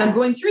 as I'm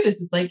going through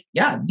this, it's like,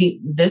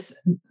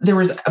 there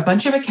was a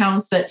bunch of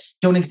accounts that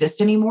don't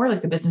exist anymore.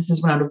 Like the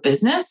businesses went out of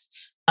business.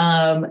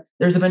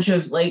 There's a bunch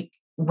of like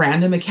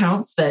random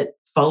accounts that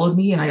followed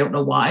me and I don't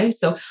know why.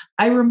 So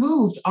I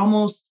removed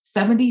almost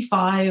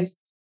 75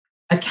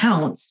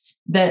 accounts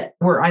that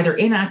were either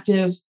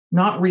inactive,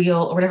 not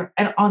real or whatever.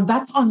 And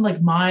that's on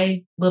like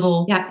my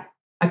little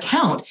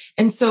account.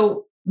 And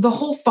so the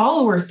whole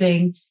follower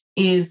thing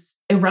is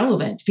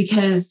irrelevant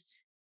because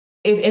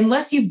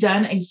unless you've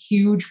done a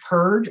huge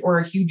purge or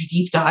a huge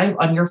deep dive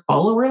on your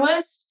follower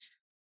list,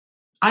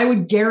 I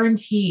would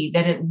guarantee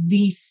that at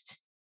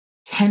least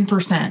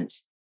 10%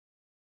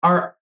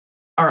 are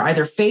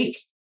either fake,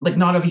 like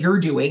not of your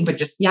doing, but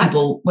just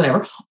people,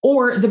 whatever,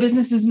 or the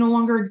businesses no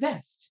longer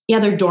exist. Yeah,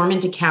 they're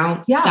dormant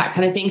accounts, that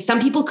kind of thing. Some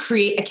people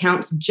create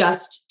accounts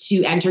just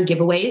to enter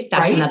giveaways.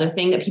 That's another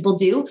thing that people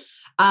do.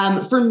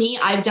 For me,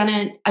 I've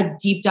done a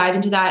deep dive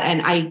into that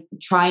and I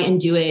try and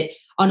do it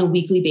on a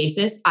weekly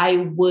basis.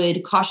 I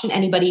would caution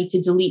anybody to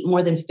delete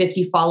more than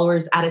 50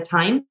 followers at a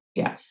time.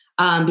 Yeah.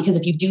 Because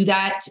if you do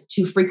that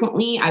too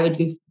frequently, I would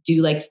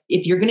do like,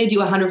 if you're going to do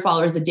 100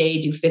 followers a day,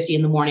 do 50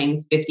 in the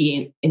morning,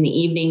 50 in the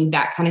evening,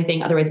 that kind of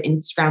thing. Otherwise,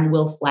 Instagram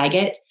will flag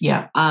it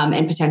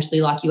and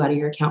potentially lock you out of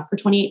your account for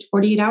 28 to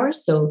 48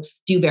 hours. So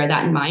do bear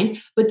that in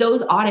mind. But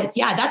those audits,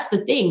 that's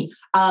the thing.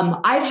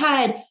 I've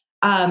had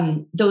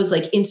those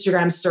like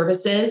Instagram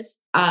services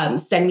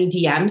send me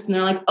DMs and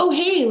they're like, oh,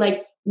 hey,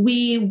 like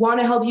we want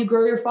to help you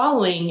grow your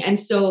following. And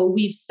so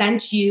we've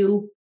sent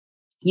you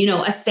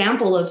a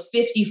sample of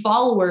 50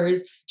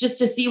 followers just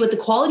to see what the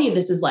quality of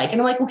this is like. And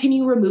I'm like, well, can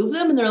you remove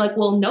them? And they're like,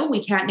 well, no,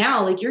 we can't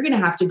now. Like, you're going to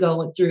have to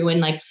go through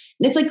and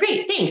it's like,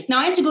 great, thanks. Now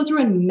I have to go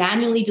through and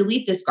manually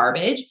delete this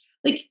garbage.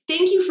 Like,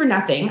 thank you for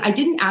nothing. I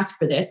didn't ask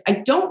for this.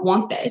 I don't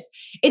want this.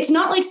 It's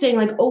not like saying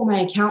like, oh, my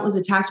account was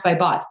attacked by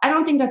bots. I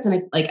don't think that's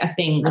a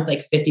thing with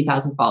like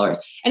 50,000 followers.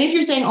 And if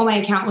you're saying, oh, my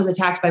account was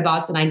attacked by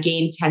bots and I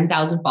gained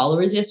 10,000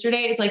 followers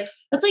yesterday, it's like,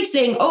 that's like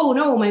saying, oh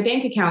no, my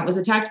bank account was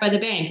attacked by the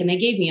bank and they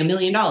gave me $1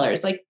 million.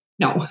 Like,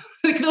 no,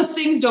 like those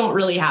things don't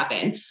really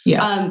happen.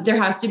 Yeah. There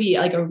has to be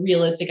like a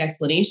realistic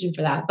explanation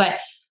for that.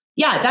 But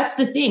yeah, that's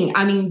the thing.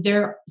 I mean,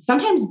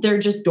 sometimes they're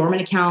just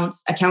dormant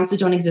accounts that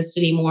don't exist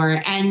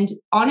anymore. And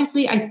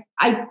honestly,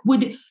 I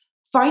would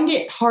find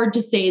it hard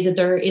to say that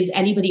there is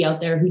anybody out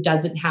there who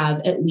doesn't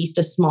have at least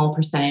a small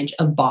percentage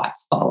of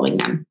bots following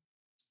them.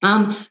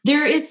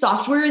 There is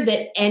software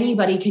that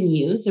anybody can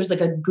use. There's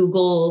like a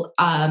Google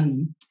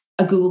Chrome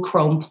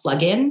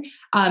plugin,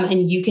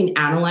 and you can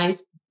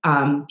analyze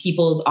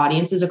people's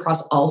audiences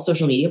across all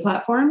social media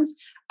platforms.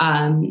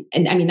 And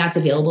I mean, that's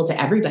available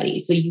to everybody.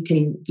 So you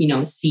can,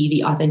 see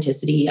the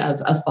authenticity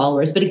of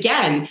followers. But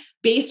again,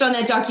 based on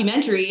that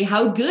documentary,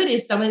 how good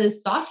is some of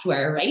this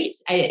software, right?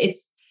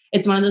 It's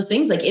one of those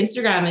things like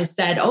Instagram has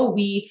said, oh,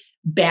 we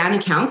ban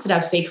accounts that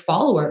have fake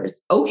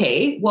followers.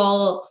 Okay,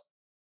 well,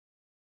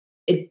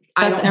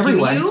 that's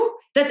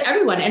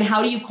everyone. And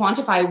how do you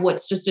quantify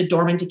what's just a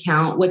dormant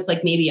account? What's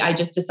like, maybe I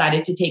just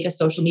decided to take a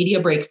social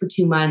media break for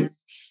 2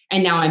 months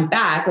and now I'm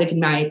back, like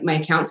my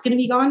account's going to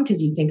be gone because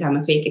you think I'm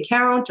a fake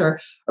account, or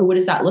what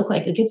does that look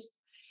like? Like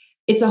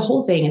it's a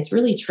whole thing. It's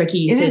really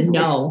tricky to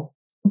know.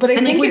 But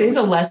I think it is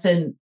a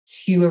lesson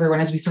to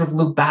everyone as we sort of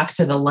look back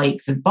to the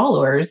likes and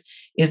followers,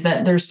 is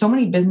that there's so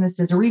many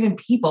businesses or even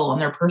people on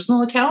their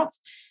personal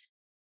accounts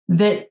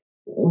that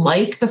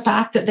like the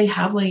fact that they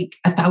have like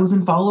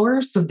 1,000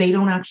 followers. So they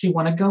don't actually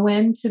want to go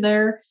into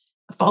their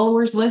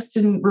followers list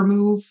and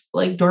remove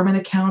like dormant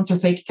accounts or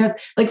fake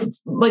accounts. Like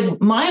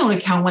my own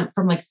account went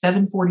from like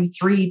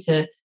 743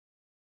 to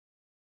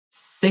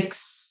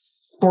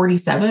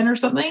 647 or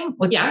something.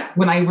 Like, yeah,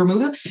 when I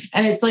removed them.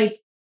 And it's like,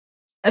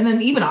 and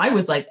then even I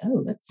was like,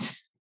 oh, that's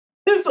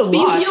a lot.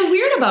 You feel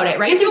weird about it,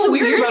 right? You feel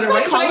weird about it,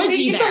 right? But I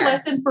think it's a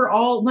lesson for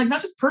all, like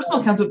not just personal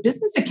accounts, but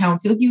business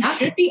accounts. Like you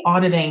should be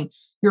auditing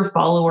your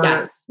follower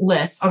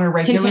list on a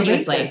regular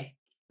basis,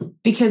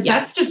 because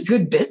that's just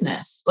good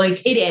business.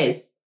 Like it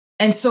is.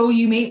 And so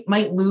you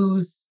might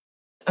lose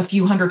a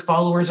few hundred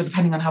followers, or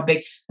depending on how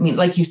big. I mean,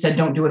 like you said,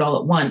 don't do it all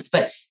at once,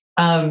 but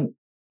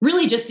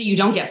really just so you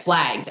don't get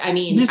flagged. I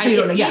mean, it's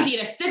easy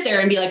to sit there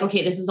and be like,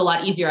 okay, this is a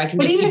lot easier. I can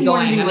just keep going. Even if you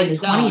want to do like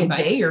 20 a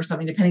day or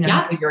something, depending on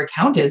how big your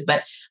account is.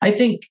 But I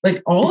think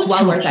like all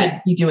accounts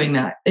should be doing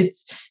that.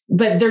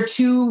 But they're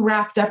too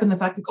wrapped up in the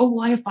fact that, oh,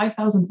 well, I have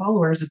 5,000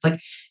 followers. It's like,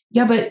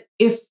 yeah, but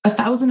if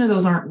 1,000 of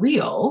those aren't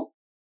real,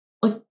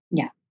 like,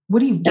 what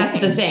do you get? That's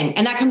the thing.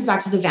 And that comes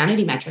back to the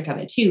vanity metric of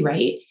it too,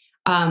 right?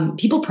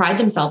 People pride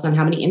themselves on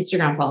how many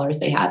Instagram followers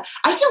they have.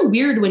 I feel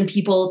weird when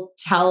people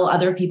tell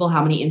other people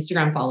how many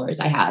Instagram followers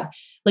I have.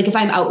 Like if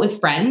I'm out with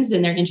friends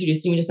and they're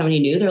introducing me to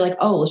somebody new, they're like,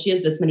 oh, well, she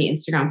has this many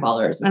Instagram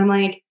followers. And I'm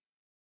like,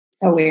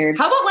 so weird.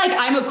 How about like,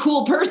 I'm a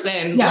cool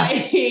person? Yeah.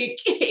 Like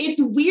it's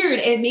weird.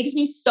 It makes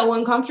me so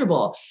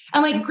uncomfortable.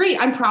 I'm like, great.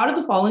 I'm proud of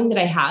the following that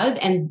I have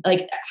and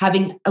like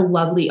having a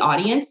lovely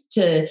audience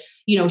to,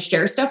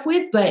 share stuff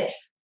with. But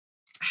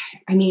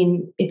I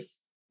mean,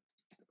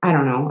 I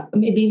don't know.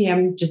 Maybe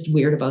I'm just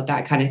weird about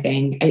that kind of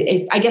thing.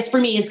 I guess for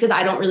me, it's because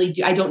I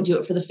don't do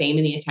it for the fame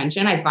and the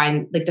attention. I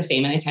find like the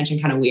fame and attention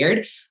kind of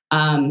weird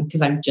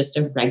because I'm just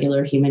a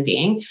regular human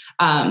being.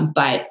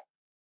 But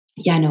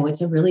yeah, no,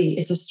 it's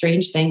a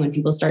strange thing when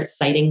people start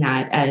citing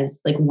that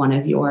as like one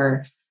of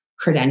your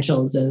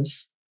credentials of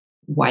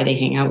why they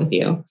hang out with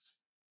you.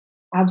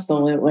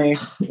 Absolutely.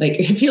 Like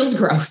it feels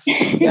gross.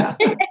 Yeah.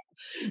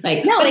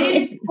 Like, no,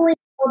 it's really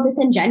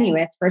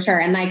disingenuous for sure.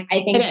 And like,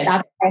 I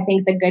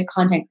think the good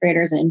content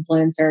creators and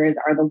influencers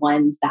are the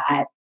ones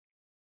that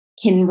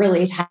can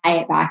really tie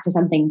it back to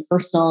something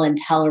personal and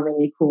tell a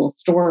really cool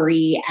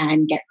story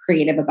and get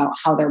creative about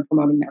how they're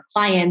promoting their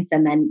clients.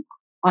 And then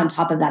on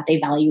top of that, they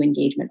value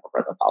engagement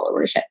over the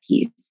followership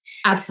piece.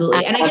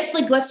 Absolutely. And I guess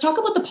like, let's talk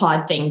about the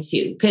pod thing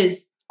too,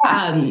 because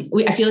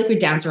I feel like we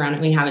dance around it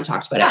and we haven't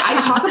talked about it.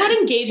 I talk about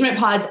engagement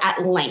pods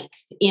at length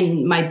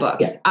in my book.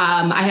 Yeah.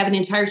 I have an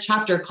entire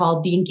chapter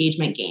called The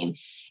Engagement Game.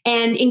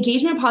 And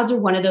engagement pods are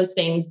one of those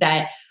things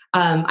that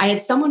I had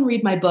someone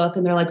read my book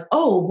and they're like,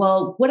 oh,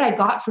 well, what I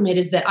got from it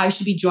is that I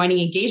should be joining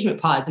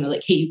engagement pods. And I'm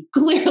like, hey, you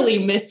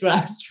clearly missed what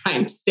I was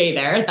trying to say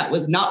there. That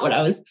was not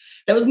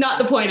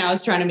the point I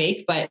was trying to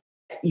make, but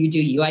you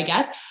do you, I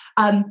guess.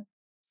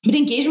 But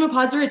engagement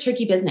pods are a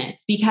tricky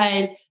business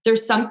because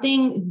there's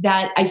something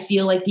that I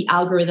feel like the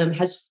algorithm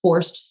has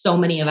forced so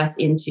many of us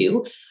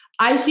into.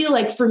 I feel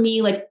like for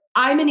me, like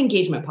I'm in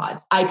engagement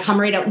pods. I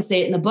come right out and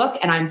say it in the book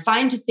and I'm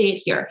fine to say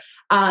it here.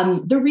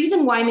 The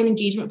reason why I'm in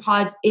engagement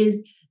pods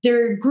is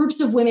they're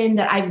groups of women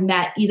that I've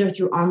met either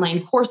through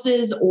online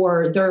courses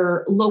or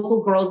they're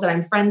local girls that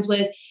I'm friends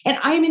with. And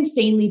I am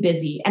insanely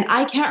busy and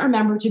I can't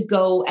remember to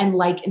go and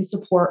like and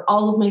support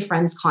all of my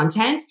friends'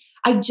 content.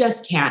 I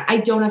just can't. I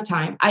don't have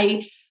time.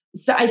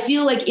 So I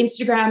feel like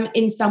Instagram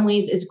in some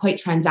ways is quite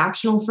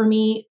transactional for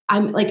me.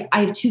 I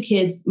have 2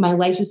 kids. My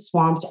life is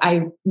swamped.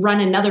 I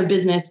run another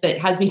business that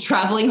has me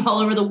traveling all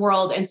over the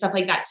world and stuff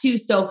like that too.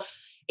 So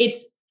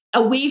it's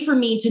a way for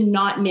me to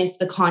not miss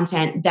the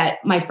content that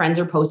my friends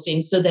are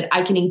posting so that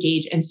I can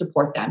engage and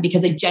support them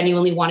because I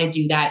genuinely want to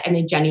do that. And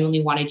they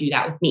genuinely want to do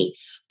that with me.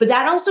 But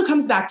that also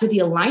comes back to the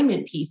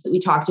alignment piece that we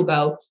talked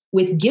about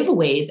with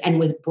giveaways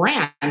and with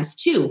brands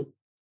too.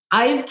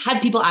 I've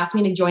had people ask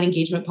me to join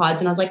engagement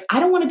pods and I was like, I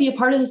don't want to be a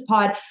part of this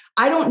pod.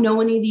 I don't know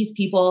any of these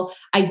people.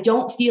 I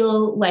don't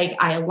feel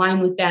like I align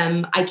with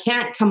them. I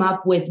can't come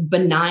up with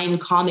benign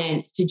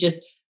comments to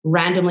just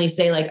randomly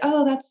say like,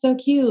 oh, that's so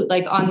cute,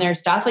 like on their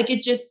stuff. Like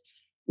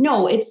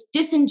no, it's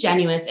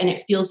disingenuous and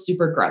it feels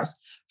super gross.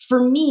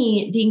 For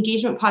me, the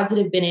engagement pods that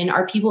I've been in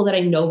are people that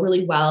I know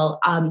really well.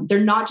 They're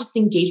not just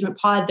engagement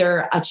pod,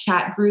 they're a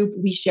chat group.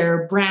 We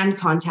share brand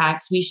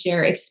contacts. We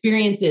share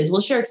experiences. We'll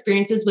share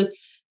experiences with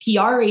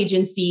PR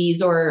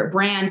agencies or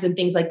brands and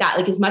things like that.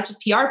 Like as much as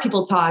PR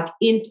people talk,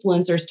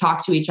 influencers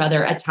talk to each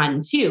other a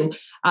ton too.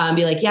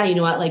 Be like, yeah, you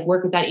know what, like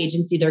work with that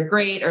agency. They're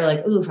great. Or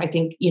like, oof, I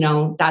think,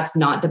 that's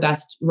not the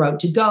best road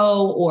to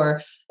go.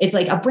 Or it's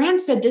like a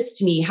brand said this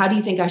to me. How do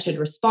you think I should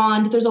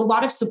respond? There's a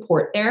lot of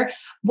support there.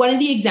 One of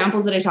the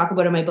examples that I talk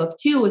about in my book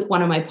too, with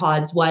one of my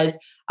pods was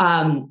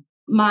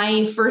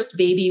my first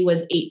baby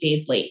was 8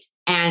 days late.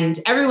 And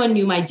everyone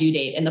knew my due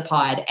date in the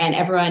pod.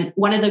 And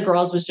one of the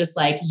girls was just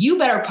like, you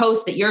better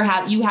post that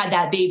you had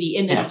that baby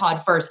in this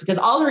pod first, because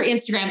all her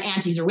Instagram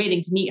aunties are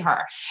waiting to meet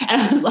her.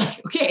 And I was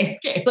like, okay.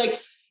 Like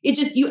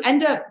you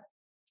end up,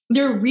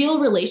 they're real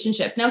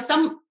relationships. Now,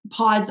 some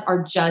pods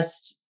are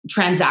just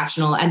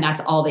transactional and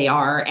that's all they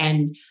are.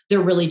 And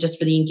they're really just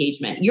for the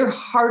engagement. You're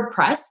hard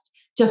pressed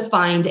to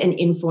find an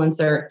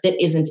influencer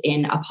that isn't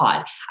in a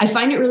pod. I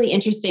find it really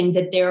interesting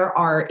that there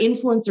are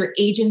influencer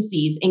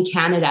agencies in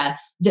Canada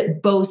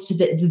that boast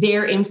that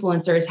their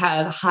influencers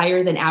have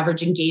higher than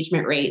average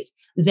engagement rates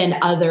than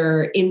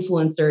other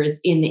influencers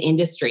in the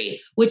industry,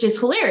 which is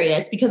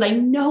hilarious because I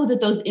know that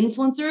those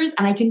influencers,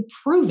 and I can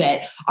prove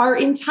it, are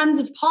in tons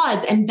of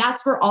pods. And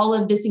that's where all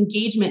of this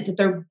engagement that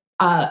their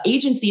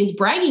agency is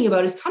bragging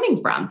about is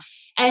coming from.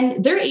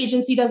 And their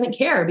agency doesn't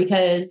care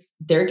because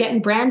they're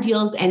getting brand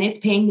deals and it's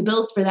paying the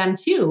bills for them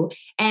too.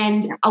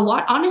 And a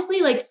lot,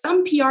 honestly, like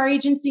some PR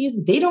agencies,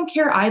 they don't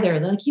care either.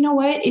 They're like, you know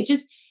what? It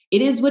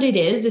is what it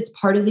is. It's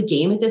part of the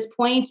game at this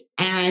point.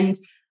 And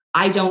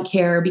I don't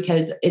care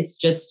because it's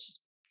just,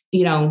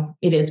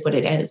 it is what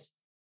it is.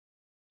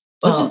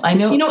 Which is, I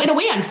know, in a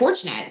way,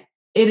 unfortunate.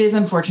 It is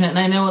unfortunate. And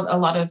I know a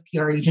lot of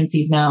PR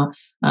agencies now,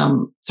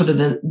 sort of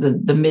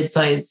the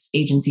mid-size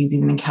agencies,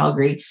 even in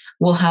Calgary,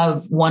 will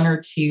have 1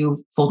 or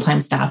 2 full-time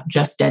staff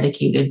just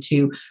dedicated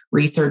to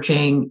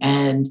researching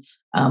and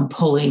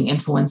pulling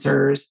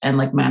influencers and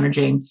like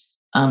managing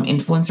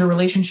influencer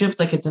relationships.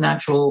 Like it's an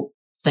actual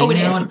thing. Oh, it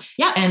is.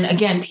 Yeah. And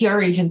again,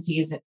 PR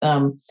agencies,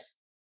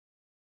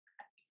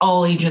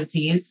 all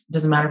agencies,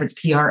 doesn't matter if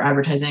it's PR,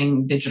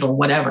 advertising, digital,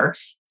 whatever,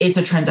 it's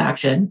a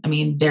transaction. I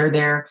mean, they're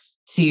there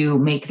to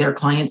make their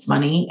clients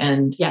money.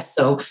 And yes.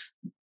 So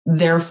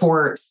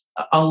therefore,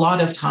 a lot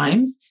of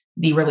times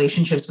the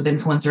relationships with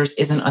influencers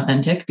isn't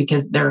authentic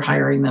because they're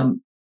hiring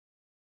them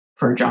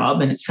for a job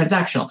and it's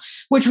transactional,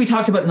 which we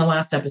talked about in the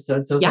last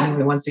episode. So if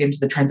anyone wants to get into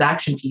the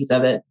transaction piece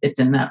of it, it's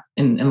in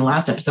the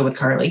last episode with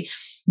Carly.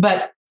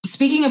 But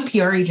speaking of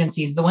PR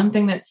agencies, the one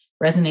thing that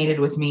resonated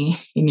with me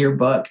in your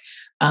book,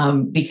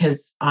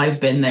 because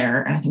I've been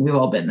there, and I think we've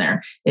all been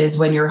there, is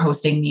when you're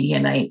hosting media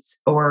nights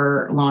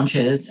or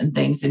launches and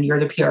things, and you're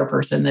the PR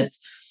person that's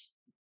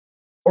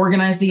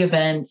organized the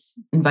event,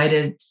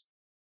 invited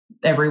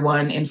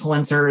everyone,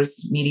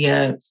 influencers,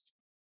 media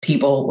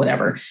people,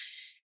 whatever.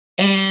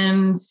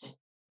 And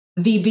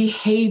the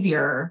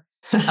behavior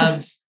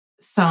of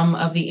some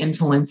of the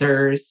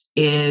influencers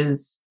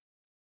is,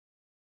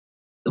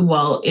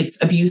 well,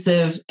 it's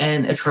abusive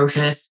and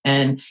atrocious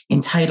and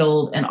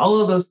entitled and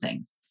all of those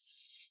things.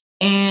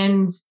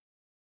 And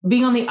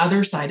being on the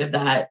other side of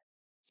that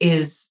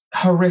is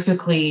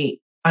horrifically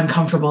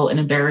uncomfortable and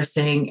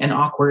embarrassing and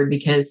awkward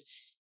because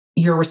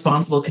you're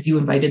responsible because you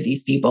invited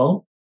these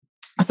people.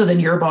 So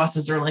then your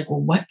bosses are like, well,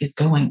 what is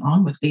going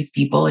on with these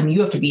people? And you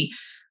have to be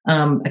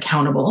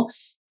accountable.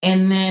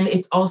 And then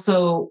it's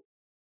also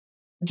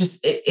just,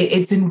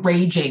 it's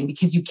enraging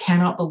because you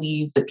cannot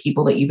believe the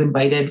people that you've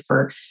invited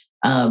for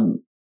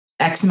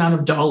X amount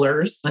of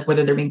dollars, like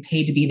whether they're being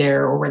paid to be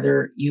there or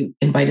whether you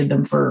invited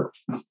them for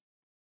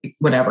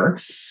whatever,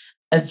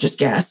 as just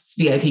guests,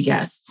 VIP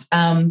guests.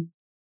 And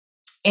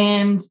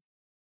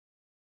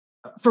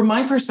from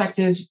my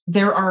perspective,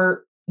 there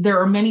are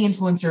many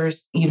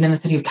influencers, even in the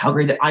city of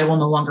Calgary, that I will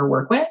no longer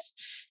work with.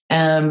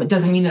 It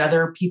doesn't mean that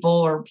other people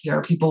or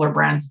PR people or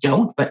brands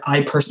don't, but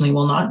I personally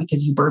will not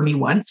because you burned me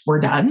once, we're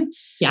done.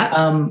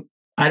 Yeah.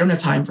 I don't have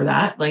time for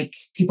that. Like,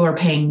 people are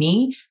paying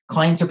me,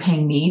 clients are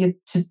paying me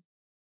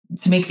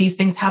to make these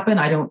things happen.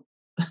 I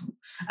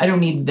don't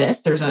need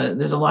this. There's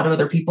a lot of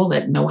other people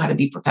that know how to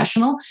be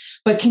professional.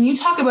 But can you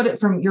talk about it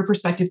from your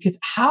perspective? Because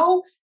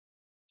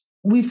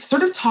we've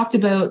sort of talked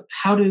about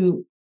how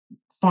to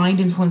find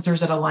influencers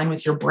that align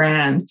with your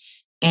brand.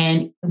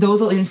 And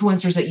those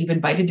influencers that you've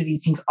invited to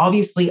these things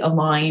obviously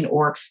align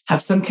or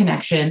have some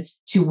connection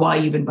to why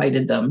you've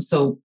invited them.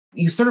 So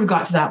you sort of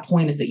got to that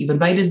point, is that you've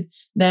invited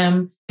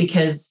them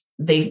because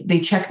they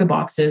check the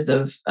boxes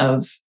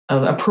of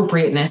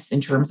appropriateness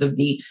in terms of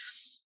the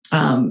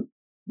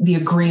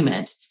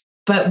agreement.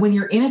 But when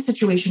you're in a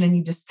situation and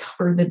you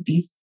discover that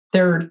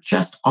they're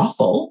just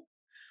awful,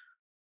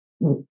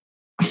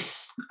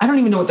 I don't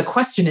even know what the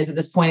question is at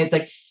this point. It's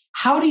like,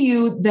 how do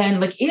you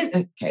then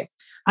okay?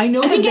 I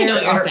know that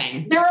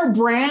there are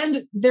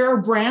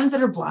brands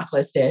that are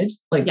blacklisted,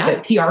 like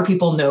that PR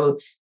people know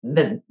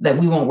that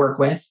we won't work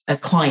with as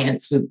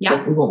clients. We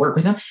won't work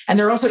with them. And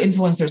there are also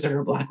influencers that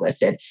are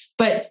blacklisted.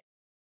 But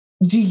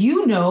do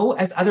you know,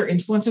 as other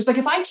influencers, like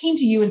if I came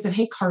to you and said,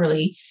 hey,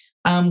 Carly,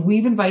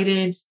 we've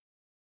invited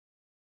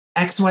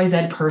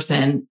XYZ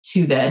person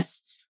to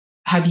this.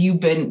 Do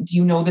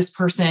you know this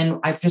person?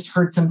 I've just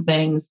heard some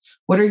things.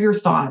 What are your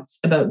thoughts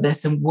about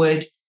this? And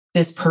would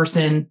this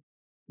person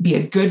be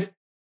a good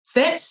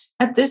fit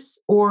at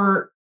this?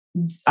 Or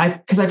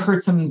because I've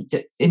heard some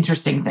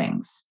interesting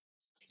things.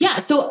 Yeah.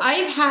 So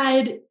I've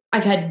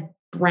had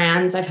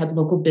brands, I've had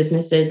local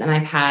businesses, and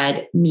I've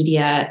had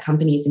media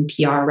companies and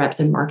PR reps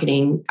and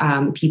marketing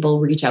people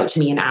reach out to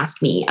me and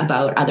ask me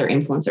about other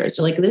influencers.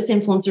 So like, this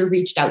influencer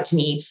reached out to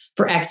me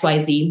for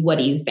XYZ. What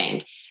do you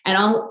think? And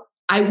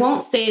I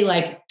won't say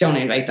like, don't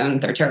invite them,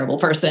 they're a terrible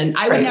person.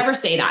 I would never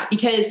say that,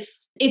 because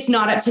it's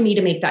not up to me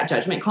to make that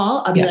judgment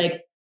call. I'll be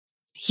like,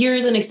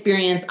 here's an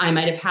experience I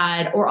might have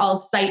had, or I'll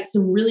cite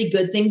some really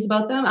good things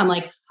about them. I'm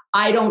like,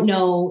 I don't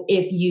know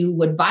if you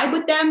would vibe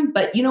with them,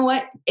 but you know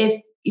what?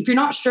 If you're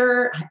not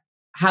sure,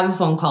 have a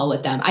phone call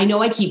with them. I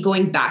know I keep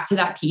going back to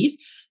that piece,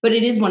 but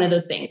it is one of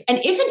those things. And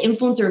if an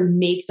influencer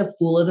makes a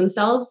fool of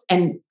themselves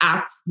and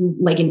acts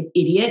like an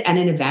idiot at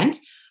an event,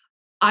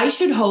 I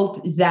should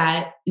hope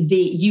that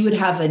you would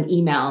have an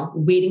email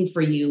waiting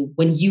for you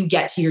when you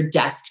get to your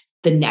desk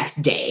the next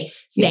day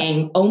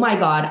saying, oh my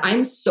God,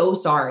 I'm so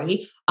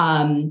sorry.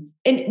 And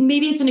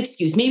maybe it's an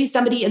excuse. Maybe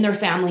somebody in their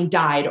family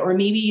died, or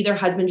maybe their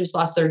husband just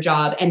lost their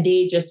job and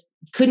they just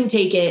couldn't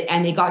take it.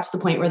 And they got to the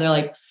point where they're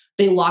like,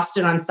 they lost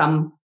it on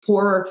some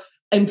poor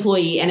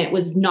employee and it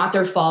was not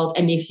their fault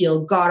and they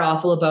feel god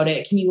awful about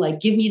it. Can you like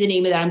give me the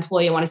name of that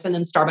employee? I want to send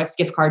them Starbucks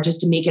gift card just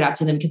to make it up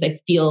to them because I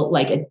feel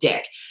like a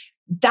dick.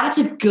 That's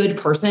a good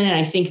person. And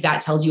I think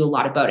that tells you a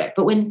lot about it.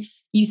 But when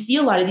you see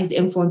a lot of these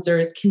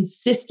influencers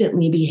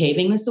consistently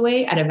behaving this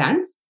way at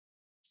events,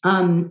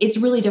 it's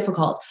really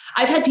difficult.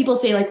 I've had people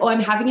say like, oh, I'm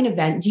having an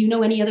event. Do you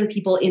know any other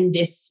people in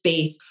this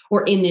space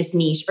or in this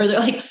niche? Or they're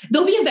like,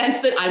 there'll be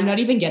events that I'm not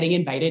even getting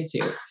invited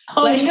to.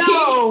 Oh like,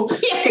 no.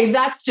 Okay,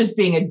 that's just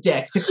being a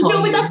dick.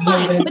 No, but that's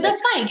fine. But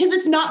that's fine because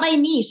it's not my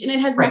niche and it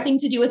has nothing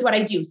to do with what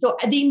I do. So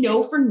they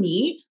know for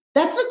me,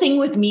 that's the thing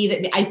with me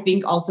that I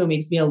think also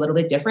makes me a little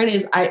bit different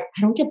is I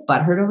don't get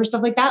butthurt over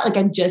stuff like that. Like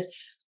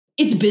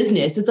it's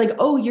business. It's like,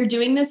 oh, you're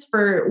doing this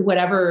for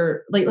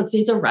whatever, like, let's say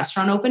it's a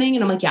restaurant opening.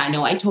 And I'm like, yeah,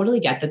 no, I totally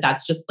get that.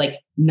 That's just like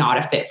not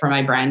a fit for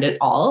my brand at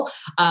all.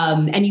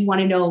 And you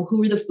want to know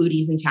who are the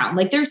foodies in town.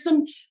 Like there's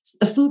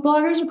the food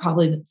bloggers are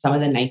probably some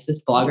of the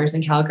nicest bloggers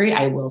in Calgary,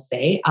 I will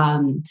say.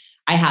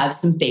 I have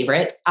some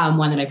favorites.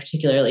 One that I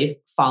particularly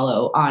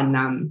follow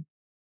on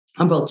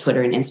both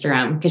Twitter and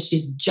Instagram because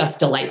she's just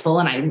delightful.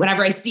 And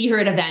whenever I see her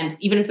at events,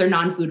 even if they're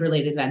non-food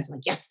related events, I'm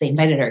like, yes, they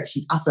invited her.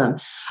 She's awesome.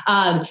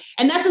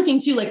 And that's the thing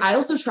too. Like I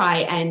also try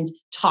and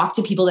talk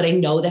to people that I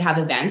know that have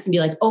events and be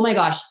like, oh my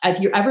gosh,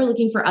 if you're ever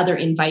looking for other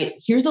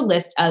invites, here's a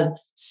list of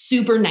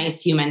super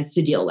nice humans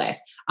to deal with.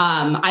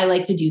 I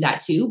like to do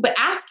that too, but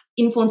ask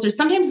influencers.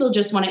 Sometimes they'll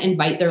just want to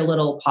invite their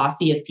little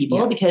posse of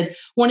people because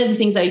one of the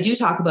things that I do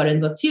talk about in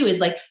the book too is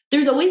like,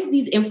 there's always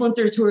these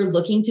influencers who are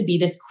looking to be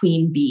this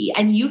queen bee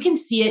and you can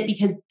see it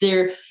because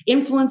they're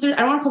influencers. I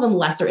don't want to call them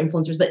lesser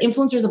influencers, but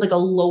influencers of like a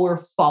lower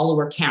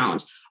follower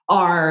count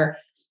are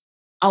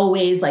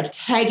always like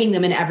tagging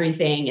them in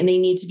everything and they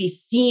need to be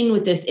seen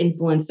with this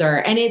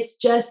influencer. And it's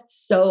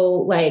just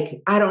so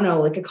like, I don't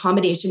know, like a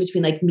combination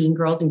between like Mean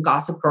Girls and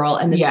Gossip Girl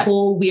and this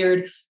whole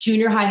weird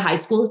junior high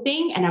school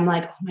thing. And I'm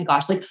like, oh my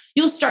gosh, like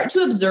you'll start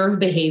to observe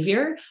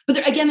behavior.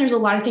 But again, there's a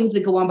lot of things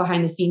that go on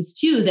behind the scenes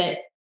too that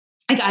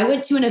like I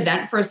went to an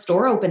event for a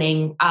store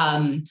opening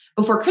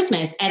before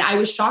Christmas and I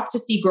was shocked to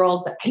see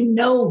girls that I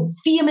know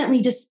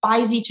vehemently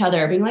despise each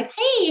other being like,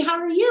 hey, how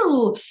are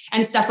you?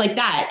 And stuff like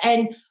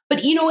that.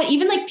 But you know what?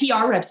 Even like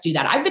PR reps do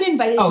that. I've been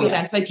invited to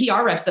events by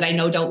PR reps that I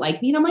know don't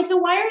like me. And I'm like, then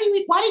why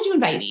did you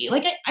invite me?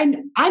 Like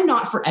I'm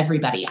not for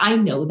everybody. I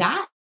know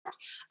that.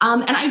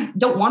 And I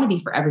don't want to be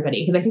for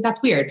everybody because I think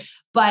that's weird.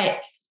 But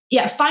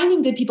yeah,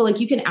 finding good people,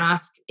 like you can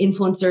ask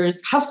influencers,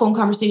 have phone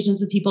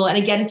conversations with people. And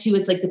again, too,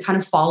 it's like the kind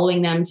of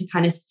following them to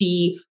kind of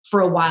see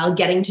for a while,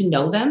 getting to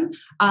know them.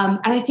 And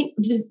I think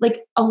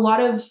like a lot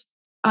of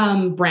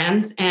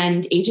brands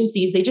and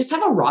agencies, they just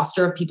have a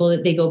roster of people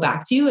that they go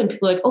back to, and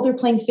people are like, oh, they're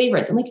playing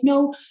favorites. I'm like,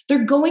 no,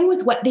 they're going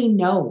with what they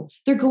know.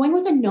 They're going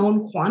with a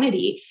known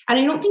quantity. And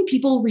I don't think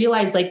people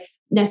realize, like,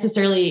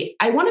 necessarily,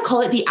 I want to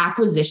call it the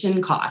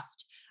acquisition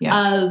cost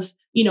of,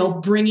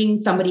 bringing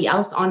somebody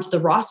else onto the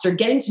roster,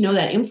 getting to know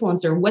that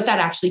influencer, what that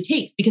actually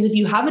takes. Because if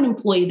you have an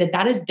employee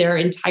that is their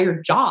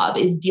entire job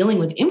is dealing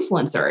with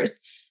influencers,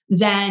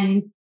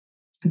 then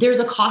there's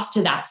a cost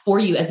to that for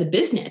you as a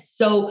business.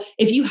 So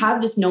if you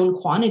have this known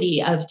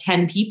quantity of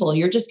 10 people,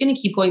 you're just going to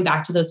keep going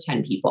back to those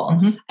 10 people.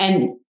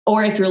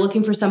 Or if you're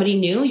looking for somebody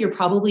new, you're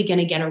probably going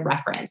to get a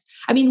reference.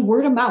 I mean,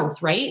 word of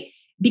mouth, right?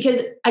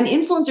 Because an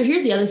influencer,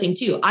 here's the other thing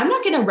too. I'm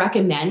not going to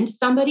recommend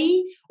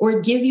somebody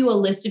or give you a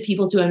list of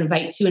people to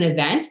invite to an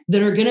event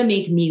that are going to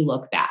make me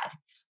look bad.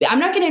 I'm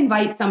not going to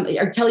invite somebody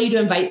or tell you to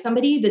invite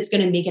somebody that's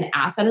going to make an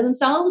ass out of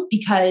themselves,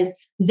 because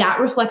that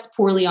reflects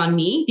poorly on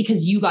me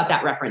because you got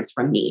that reference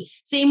from me.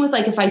 Same with,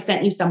 like, if I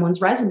sent you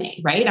someone's resume,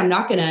 right? I'm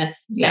not going to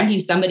send you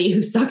somebody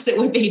who sucks at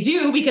what they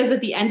do, because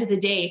at the end of the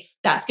day,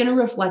 that's going to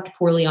reflect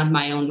poorly on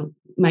my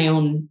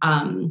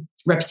own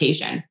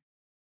reputation.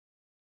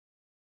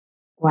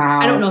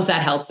 Wow. I don't know if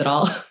that helps at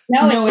all.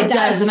 No, it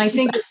does. And I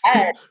think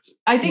where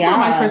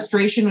my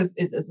frustration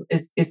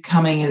is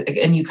coming,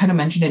 and you kind of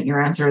mentioned it in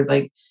your answer, is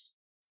like,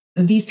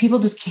 these people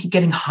just keep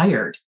getting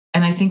hired.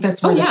 And I think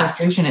that's where the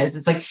frustration is.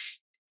 It's like,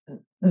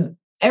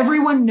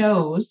 everyone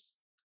knows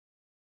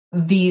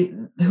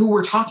who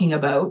we're talking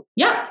about.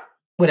 Yeah.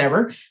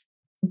 Whatever.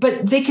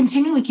 But they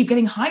continually keep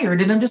getting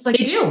hired. And I'm just like,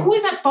 they do. Who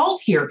is at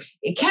fault here?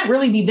 It can't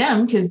really be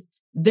them, because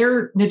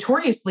they're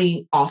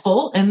notoriously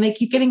awful and they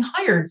keep getting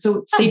hired. So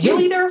it's not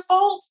really their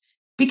fault,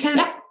 because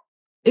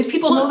if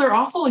people know they're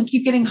awful and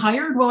keep getting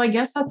hired, well, I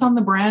guess that's on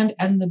the brand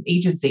and the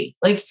agency.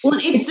 Like,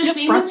 it's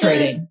just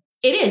frustrating.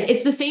 It is.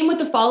 It's the same with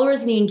the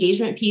followers and the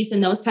engagement piece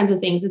and those kinds of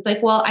things. It's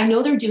like, well, I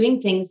know they're doing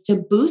things to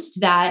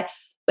boost that,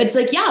 but it's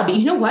like, yeah, but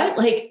you know what?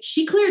 Like,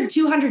 she cleared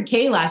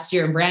 200K last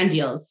year in brand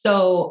deals.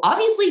 So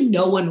obviously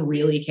no one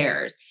really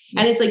cares.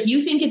 And it's like,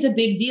 you think it's a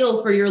big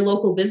deal for your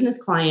local business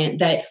client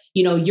that,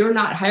 you're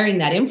not hiring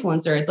that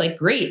influencer. It's like,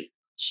 great.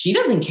 She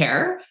doesn't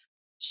care.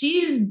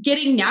 She's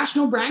getting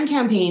national brand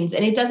campaigns,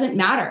 and it doesn't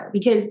matter,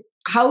 because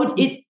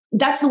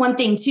that's the one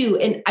thing too.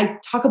 And I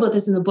talk about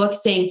this in the book,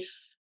 saying,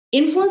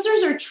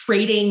 influencers are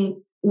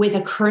trading with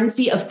a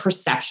currency of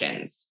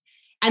perceptions.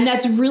 And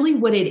that's really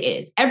what it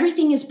is.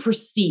 Everything is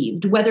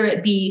perceived, whether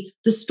it be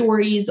the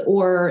stories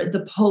or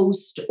the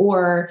post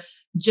or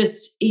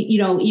just,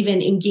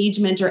 even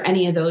engagement or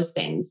any of those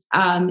things.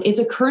 It's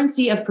a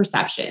currency of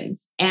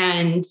perceptions,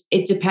 and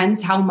it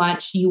depends how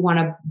much you want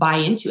to buy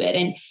into it.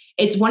 And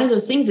it's one of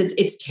those things,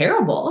 it's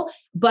terrible,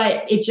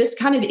 but it just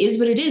kind of is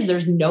what it is.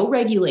 There's no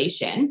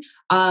regulation.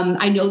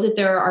 I know that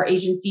there are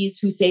agencies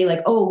who say,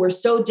 like, oh, we're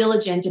so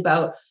diligent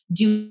about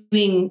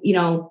doing,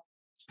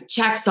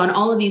 checks on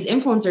all of these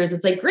influencers.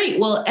 It's like, great.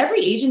 Well,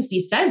 every agency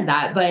says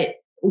that, but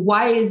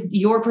why is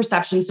your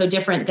perception so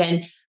different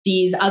than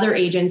these other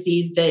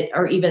agencies that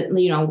are even,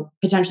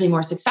 potentially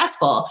more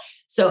successful?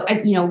 So,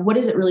 what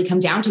does it really come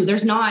down to?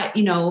 There's not,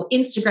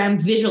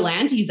 Instagram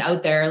vigilantes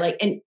out there. Like,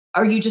 and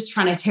are you just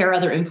trying to tear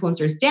other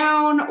influencers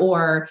down?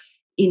 Or,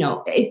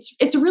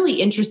 it's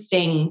really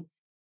interesting.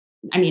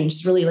 I mean,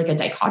 just really like a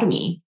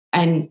dichotomy,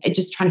 and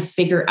just trying to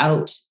figure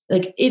out,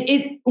 like,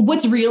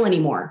 what's real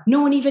anymore. No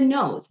one even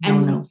knows.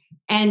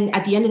 And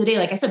at the end of the day,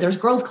 like I said, there's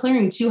girls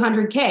clearing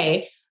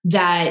 200K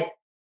that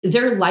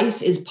their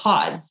life is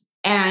pods.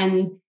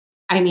 And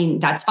I mean,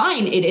 that's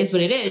fine. It is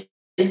what it is.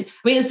 At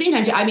the same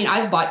time,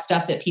 I've bought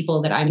stuff that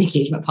people that I'm in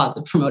engagement pods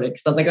have promoted,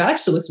 because I was like, that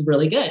actually looks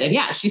really good. And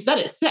yeah, she said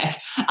it's sick.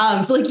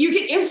 So like, you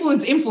can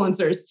influence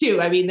influencers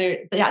too. I mean,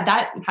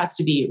 that has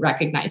to be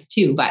recognized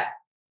too. But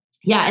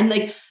yeah. And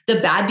like the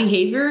bad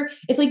behavior,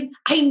 it's like,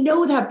 I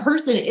know that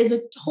person is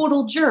a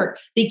total jerk.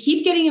 They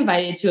keep getting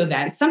invited to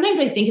events. Sometimes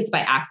I think it's by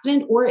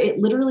accident, or it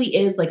literally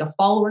is like a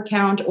follower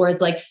count, or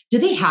it's like, do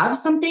they have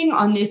something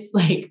on this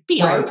like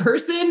PR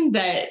person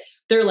that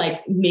they're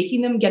like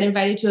making them get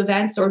invited to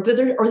events, or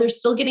they're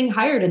still getting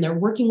hired and they're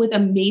working with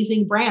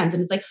amazing brands.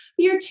 And it's like,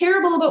 you're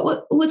terrible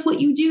about what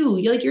you do.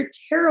 You're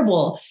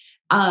terrible.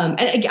 And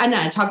again,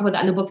 I talk about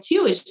that in the book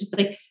too. It's just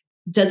like,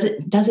 does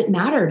it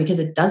matter? Because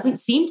it doesn't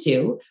seem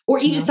to, or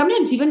even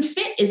sometimes even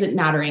fit isn't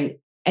mattering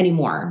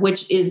anymore,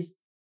 which is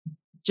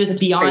just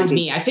beyond crazy.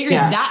 Me. I figured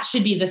that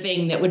should be the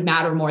thing that would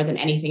matter more than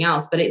anything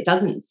else, but it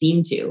doesn't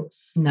seem to.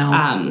 No,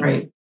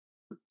 right.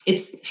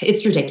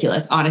 It's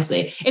ridiculous,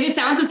 honestly. If it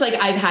sounds, it's like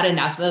I've had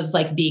enough of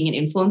like being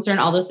an influencer and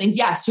all those things.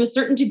 Yes, to a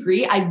certain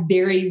degree, I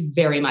very,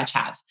 very much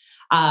have.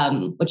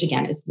 Which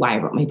again is why I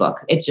wrote my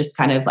book. It's just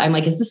kind of, I'm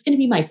like, is this going to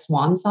be my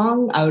swan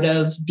song out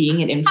of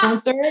being an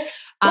influencer?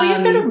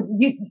 Well,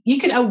 you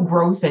can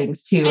outgrow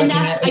things too. And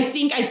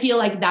I feel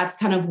like that's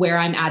kind of where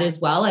I'm at as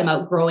well. I'm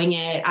outgrowing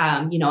it.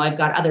 I've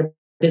got other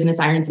business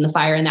irons in the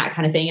fire and that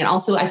kind of thing. And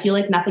also I feel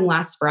like nothing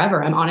lasts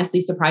forever. I'm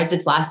honestly surprised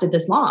it's lasted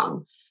this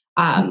long,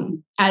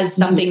 as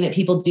something that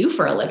people do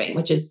for a living,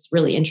 which is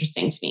really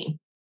interesting to me.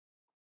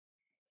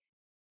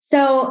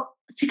 So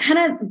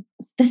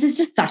this is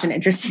just such an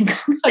interesting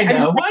conversation. I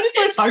know. I just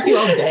want to talk to you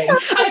all day. I'm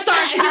sorry.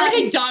 I feel like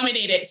I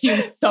dominate it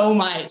too so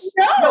much.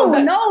 No,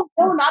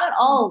 not at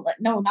all.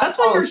 No, not that's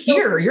at why all. you're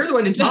here. You're the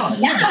one to talk.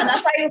 Yeah,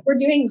 that's why we're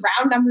doing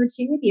round number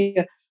 2 with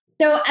you.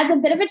 So as a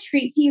bit of a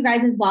treat to you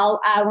guys as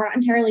well, we're not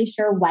entirely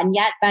sure when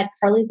yet, but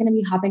Carly's going to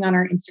be hopping on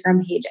our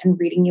Instagram page and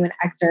reading you an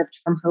excerpt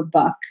from her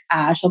book.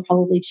 She'll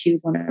probably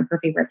choose one of her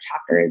favorite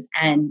chapters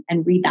and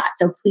read that.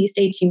 So please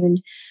stay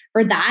tuned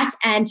for that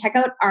and check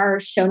out our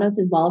show notes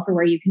as well for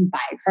where you can buy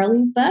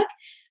Carly's book.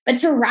 But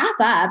to wrap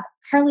up,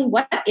 Carly,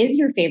 what is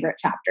your favorite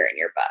chapter in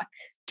your book?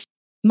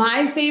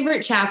 My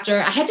favorite chapter,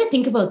 I had to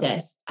think about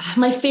this.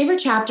 My favorite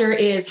chapter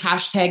is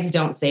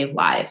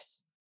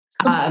 #Don'tSaveLives.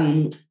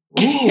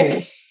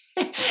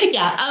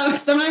 Yeah.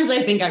 Sometimes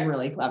I think I'm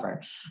really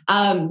clever.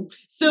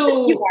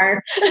 So you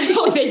are.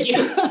 Oh, thank you.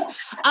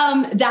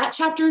 That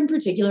chapter in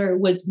particular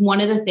was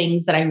one of the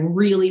things that I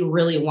really,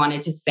 really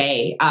wanted to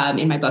say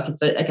in my book.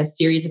 It's like a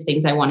series of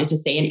things I wanted to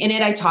say. And in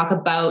it, I talk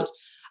about,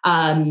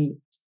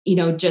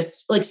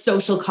 just like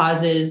social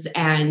causes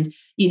and,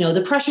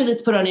 the pressure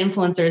that's put on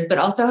influencers, but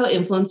also how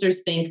influencers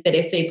think that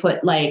if they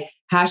put like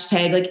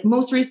hashtag, like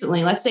most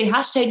recently, let's say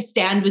hashtag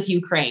stand with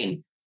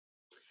Ukraine.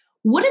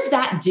 What does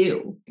that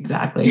do?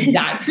 Exactly. Did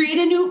that create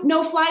a new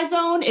no-fly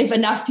zone? If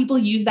enough people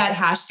use that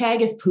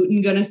hashtag, is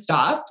Putin going to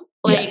stop?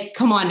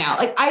 Come on now.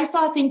 Like I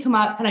saw a thing come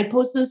up and I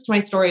posted this to my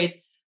stories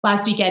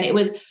last weekend. It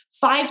was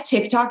 5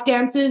 TikTok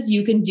dances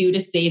you can do to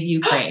save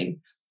Ukraine.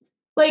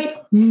 Like,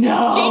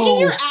 no, shaking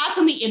your ass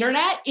on the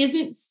internet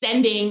isn't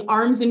sending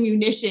arms and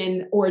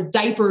munition or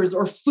diapers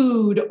or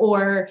food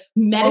or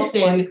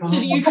medicine to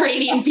the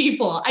Ukrainian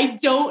people.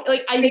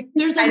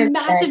 There's a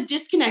massive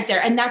disconnect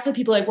there. And that's what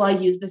people are like, well, I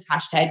use this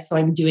hashtag, so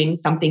I'm doing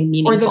something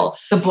meaningful. Or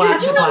the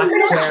black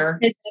square.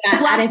 The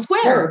black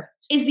square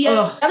is the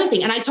other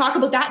thing. And I talk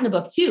about that in the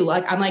book too.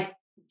 Like, I'm like,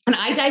 and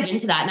I dive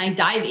into that and I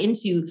dive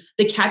into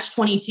the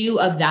catch-22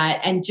 of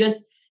that. And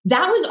just,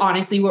 that was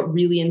honestly what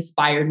really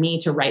inspired me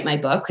to write my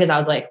book. Cause I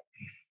was like,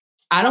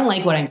 I don't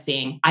like what I'm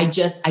seeing. I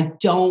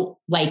don't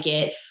like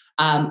it.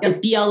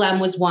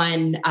 BLM was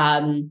one.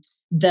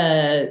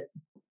 The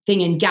thing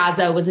in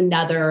Gaza was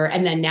another.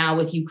 And then now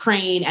with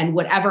Ukraine and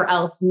whatever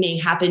else may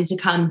happen to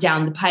come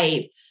down the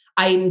pipe,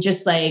 I'm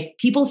just like,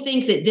 people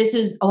think that this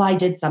is, I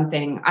did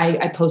something.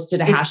 I posted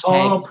a hashtag. It's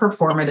all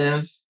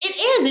performative.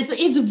 It is.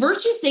 It's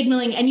virtue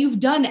signaling and you've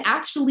done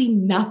actually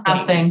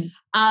nothing.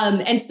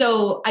 And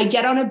so I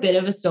get on a bit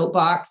of a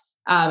soapbox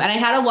and I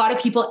had a lot of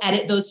people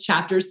edit those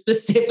chapters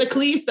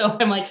specifically. So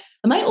I'm like,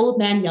 my old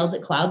man yells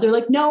at cloud. They're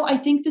like, no, I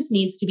think this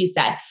needs to be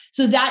said.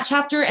 So that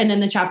chapter, and then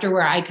the chapter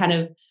where I kind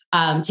of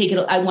take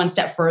it one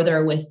step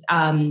further with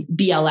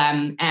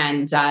BLM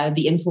and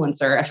the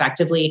influencer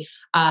effectively.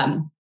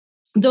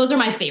 Those are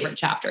my favorite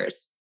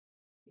chapters.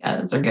 Yeah,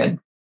 those are good.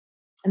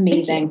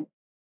 Amazing.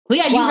 Well,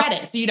 yeah, you read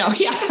it, so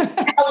yeah.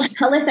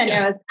 Listen,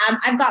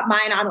 I've got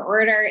mine on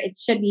order. It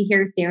should be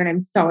here soon. I'm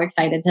so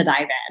excited to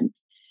dive in.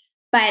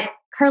 But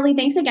Carly,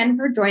 thanks again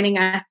for joining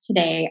us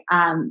today.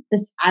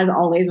 This, as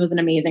always, was an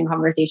amazing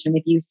conversation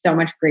with you. So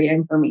much great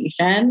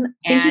information.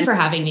 Thank you for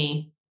having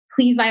me.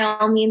 Please, by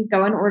all means,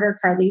 go and order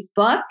Carly's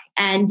book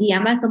and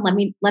DM us and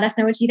let us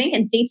know what you think.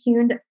 And stay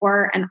tuned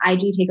for an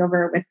IG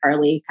takeover with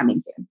Carly coming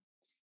soon.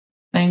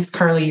 Thanks,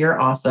 Carly. You're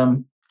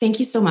awesome. Thank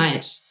you so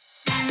much.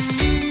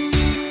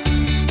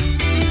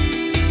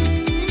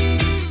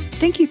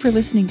 Thank you for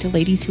listening to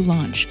Ladies Who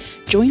Launch.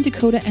 Join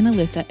Dakota and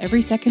Alyssa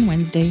every second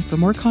Wednesday for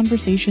more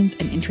conversations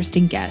and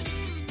interesting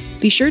guests.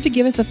 Be sure to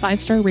give us a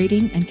 5-star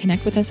rating and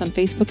connect with us on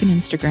Facebook and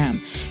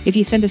Instagram. If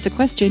you send us a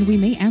question, we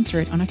may answer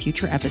it on a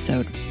future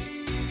episode.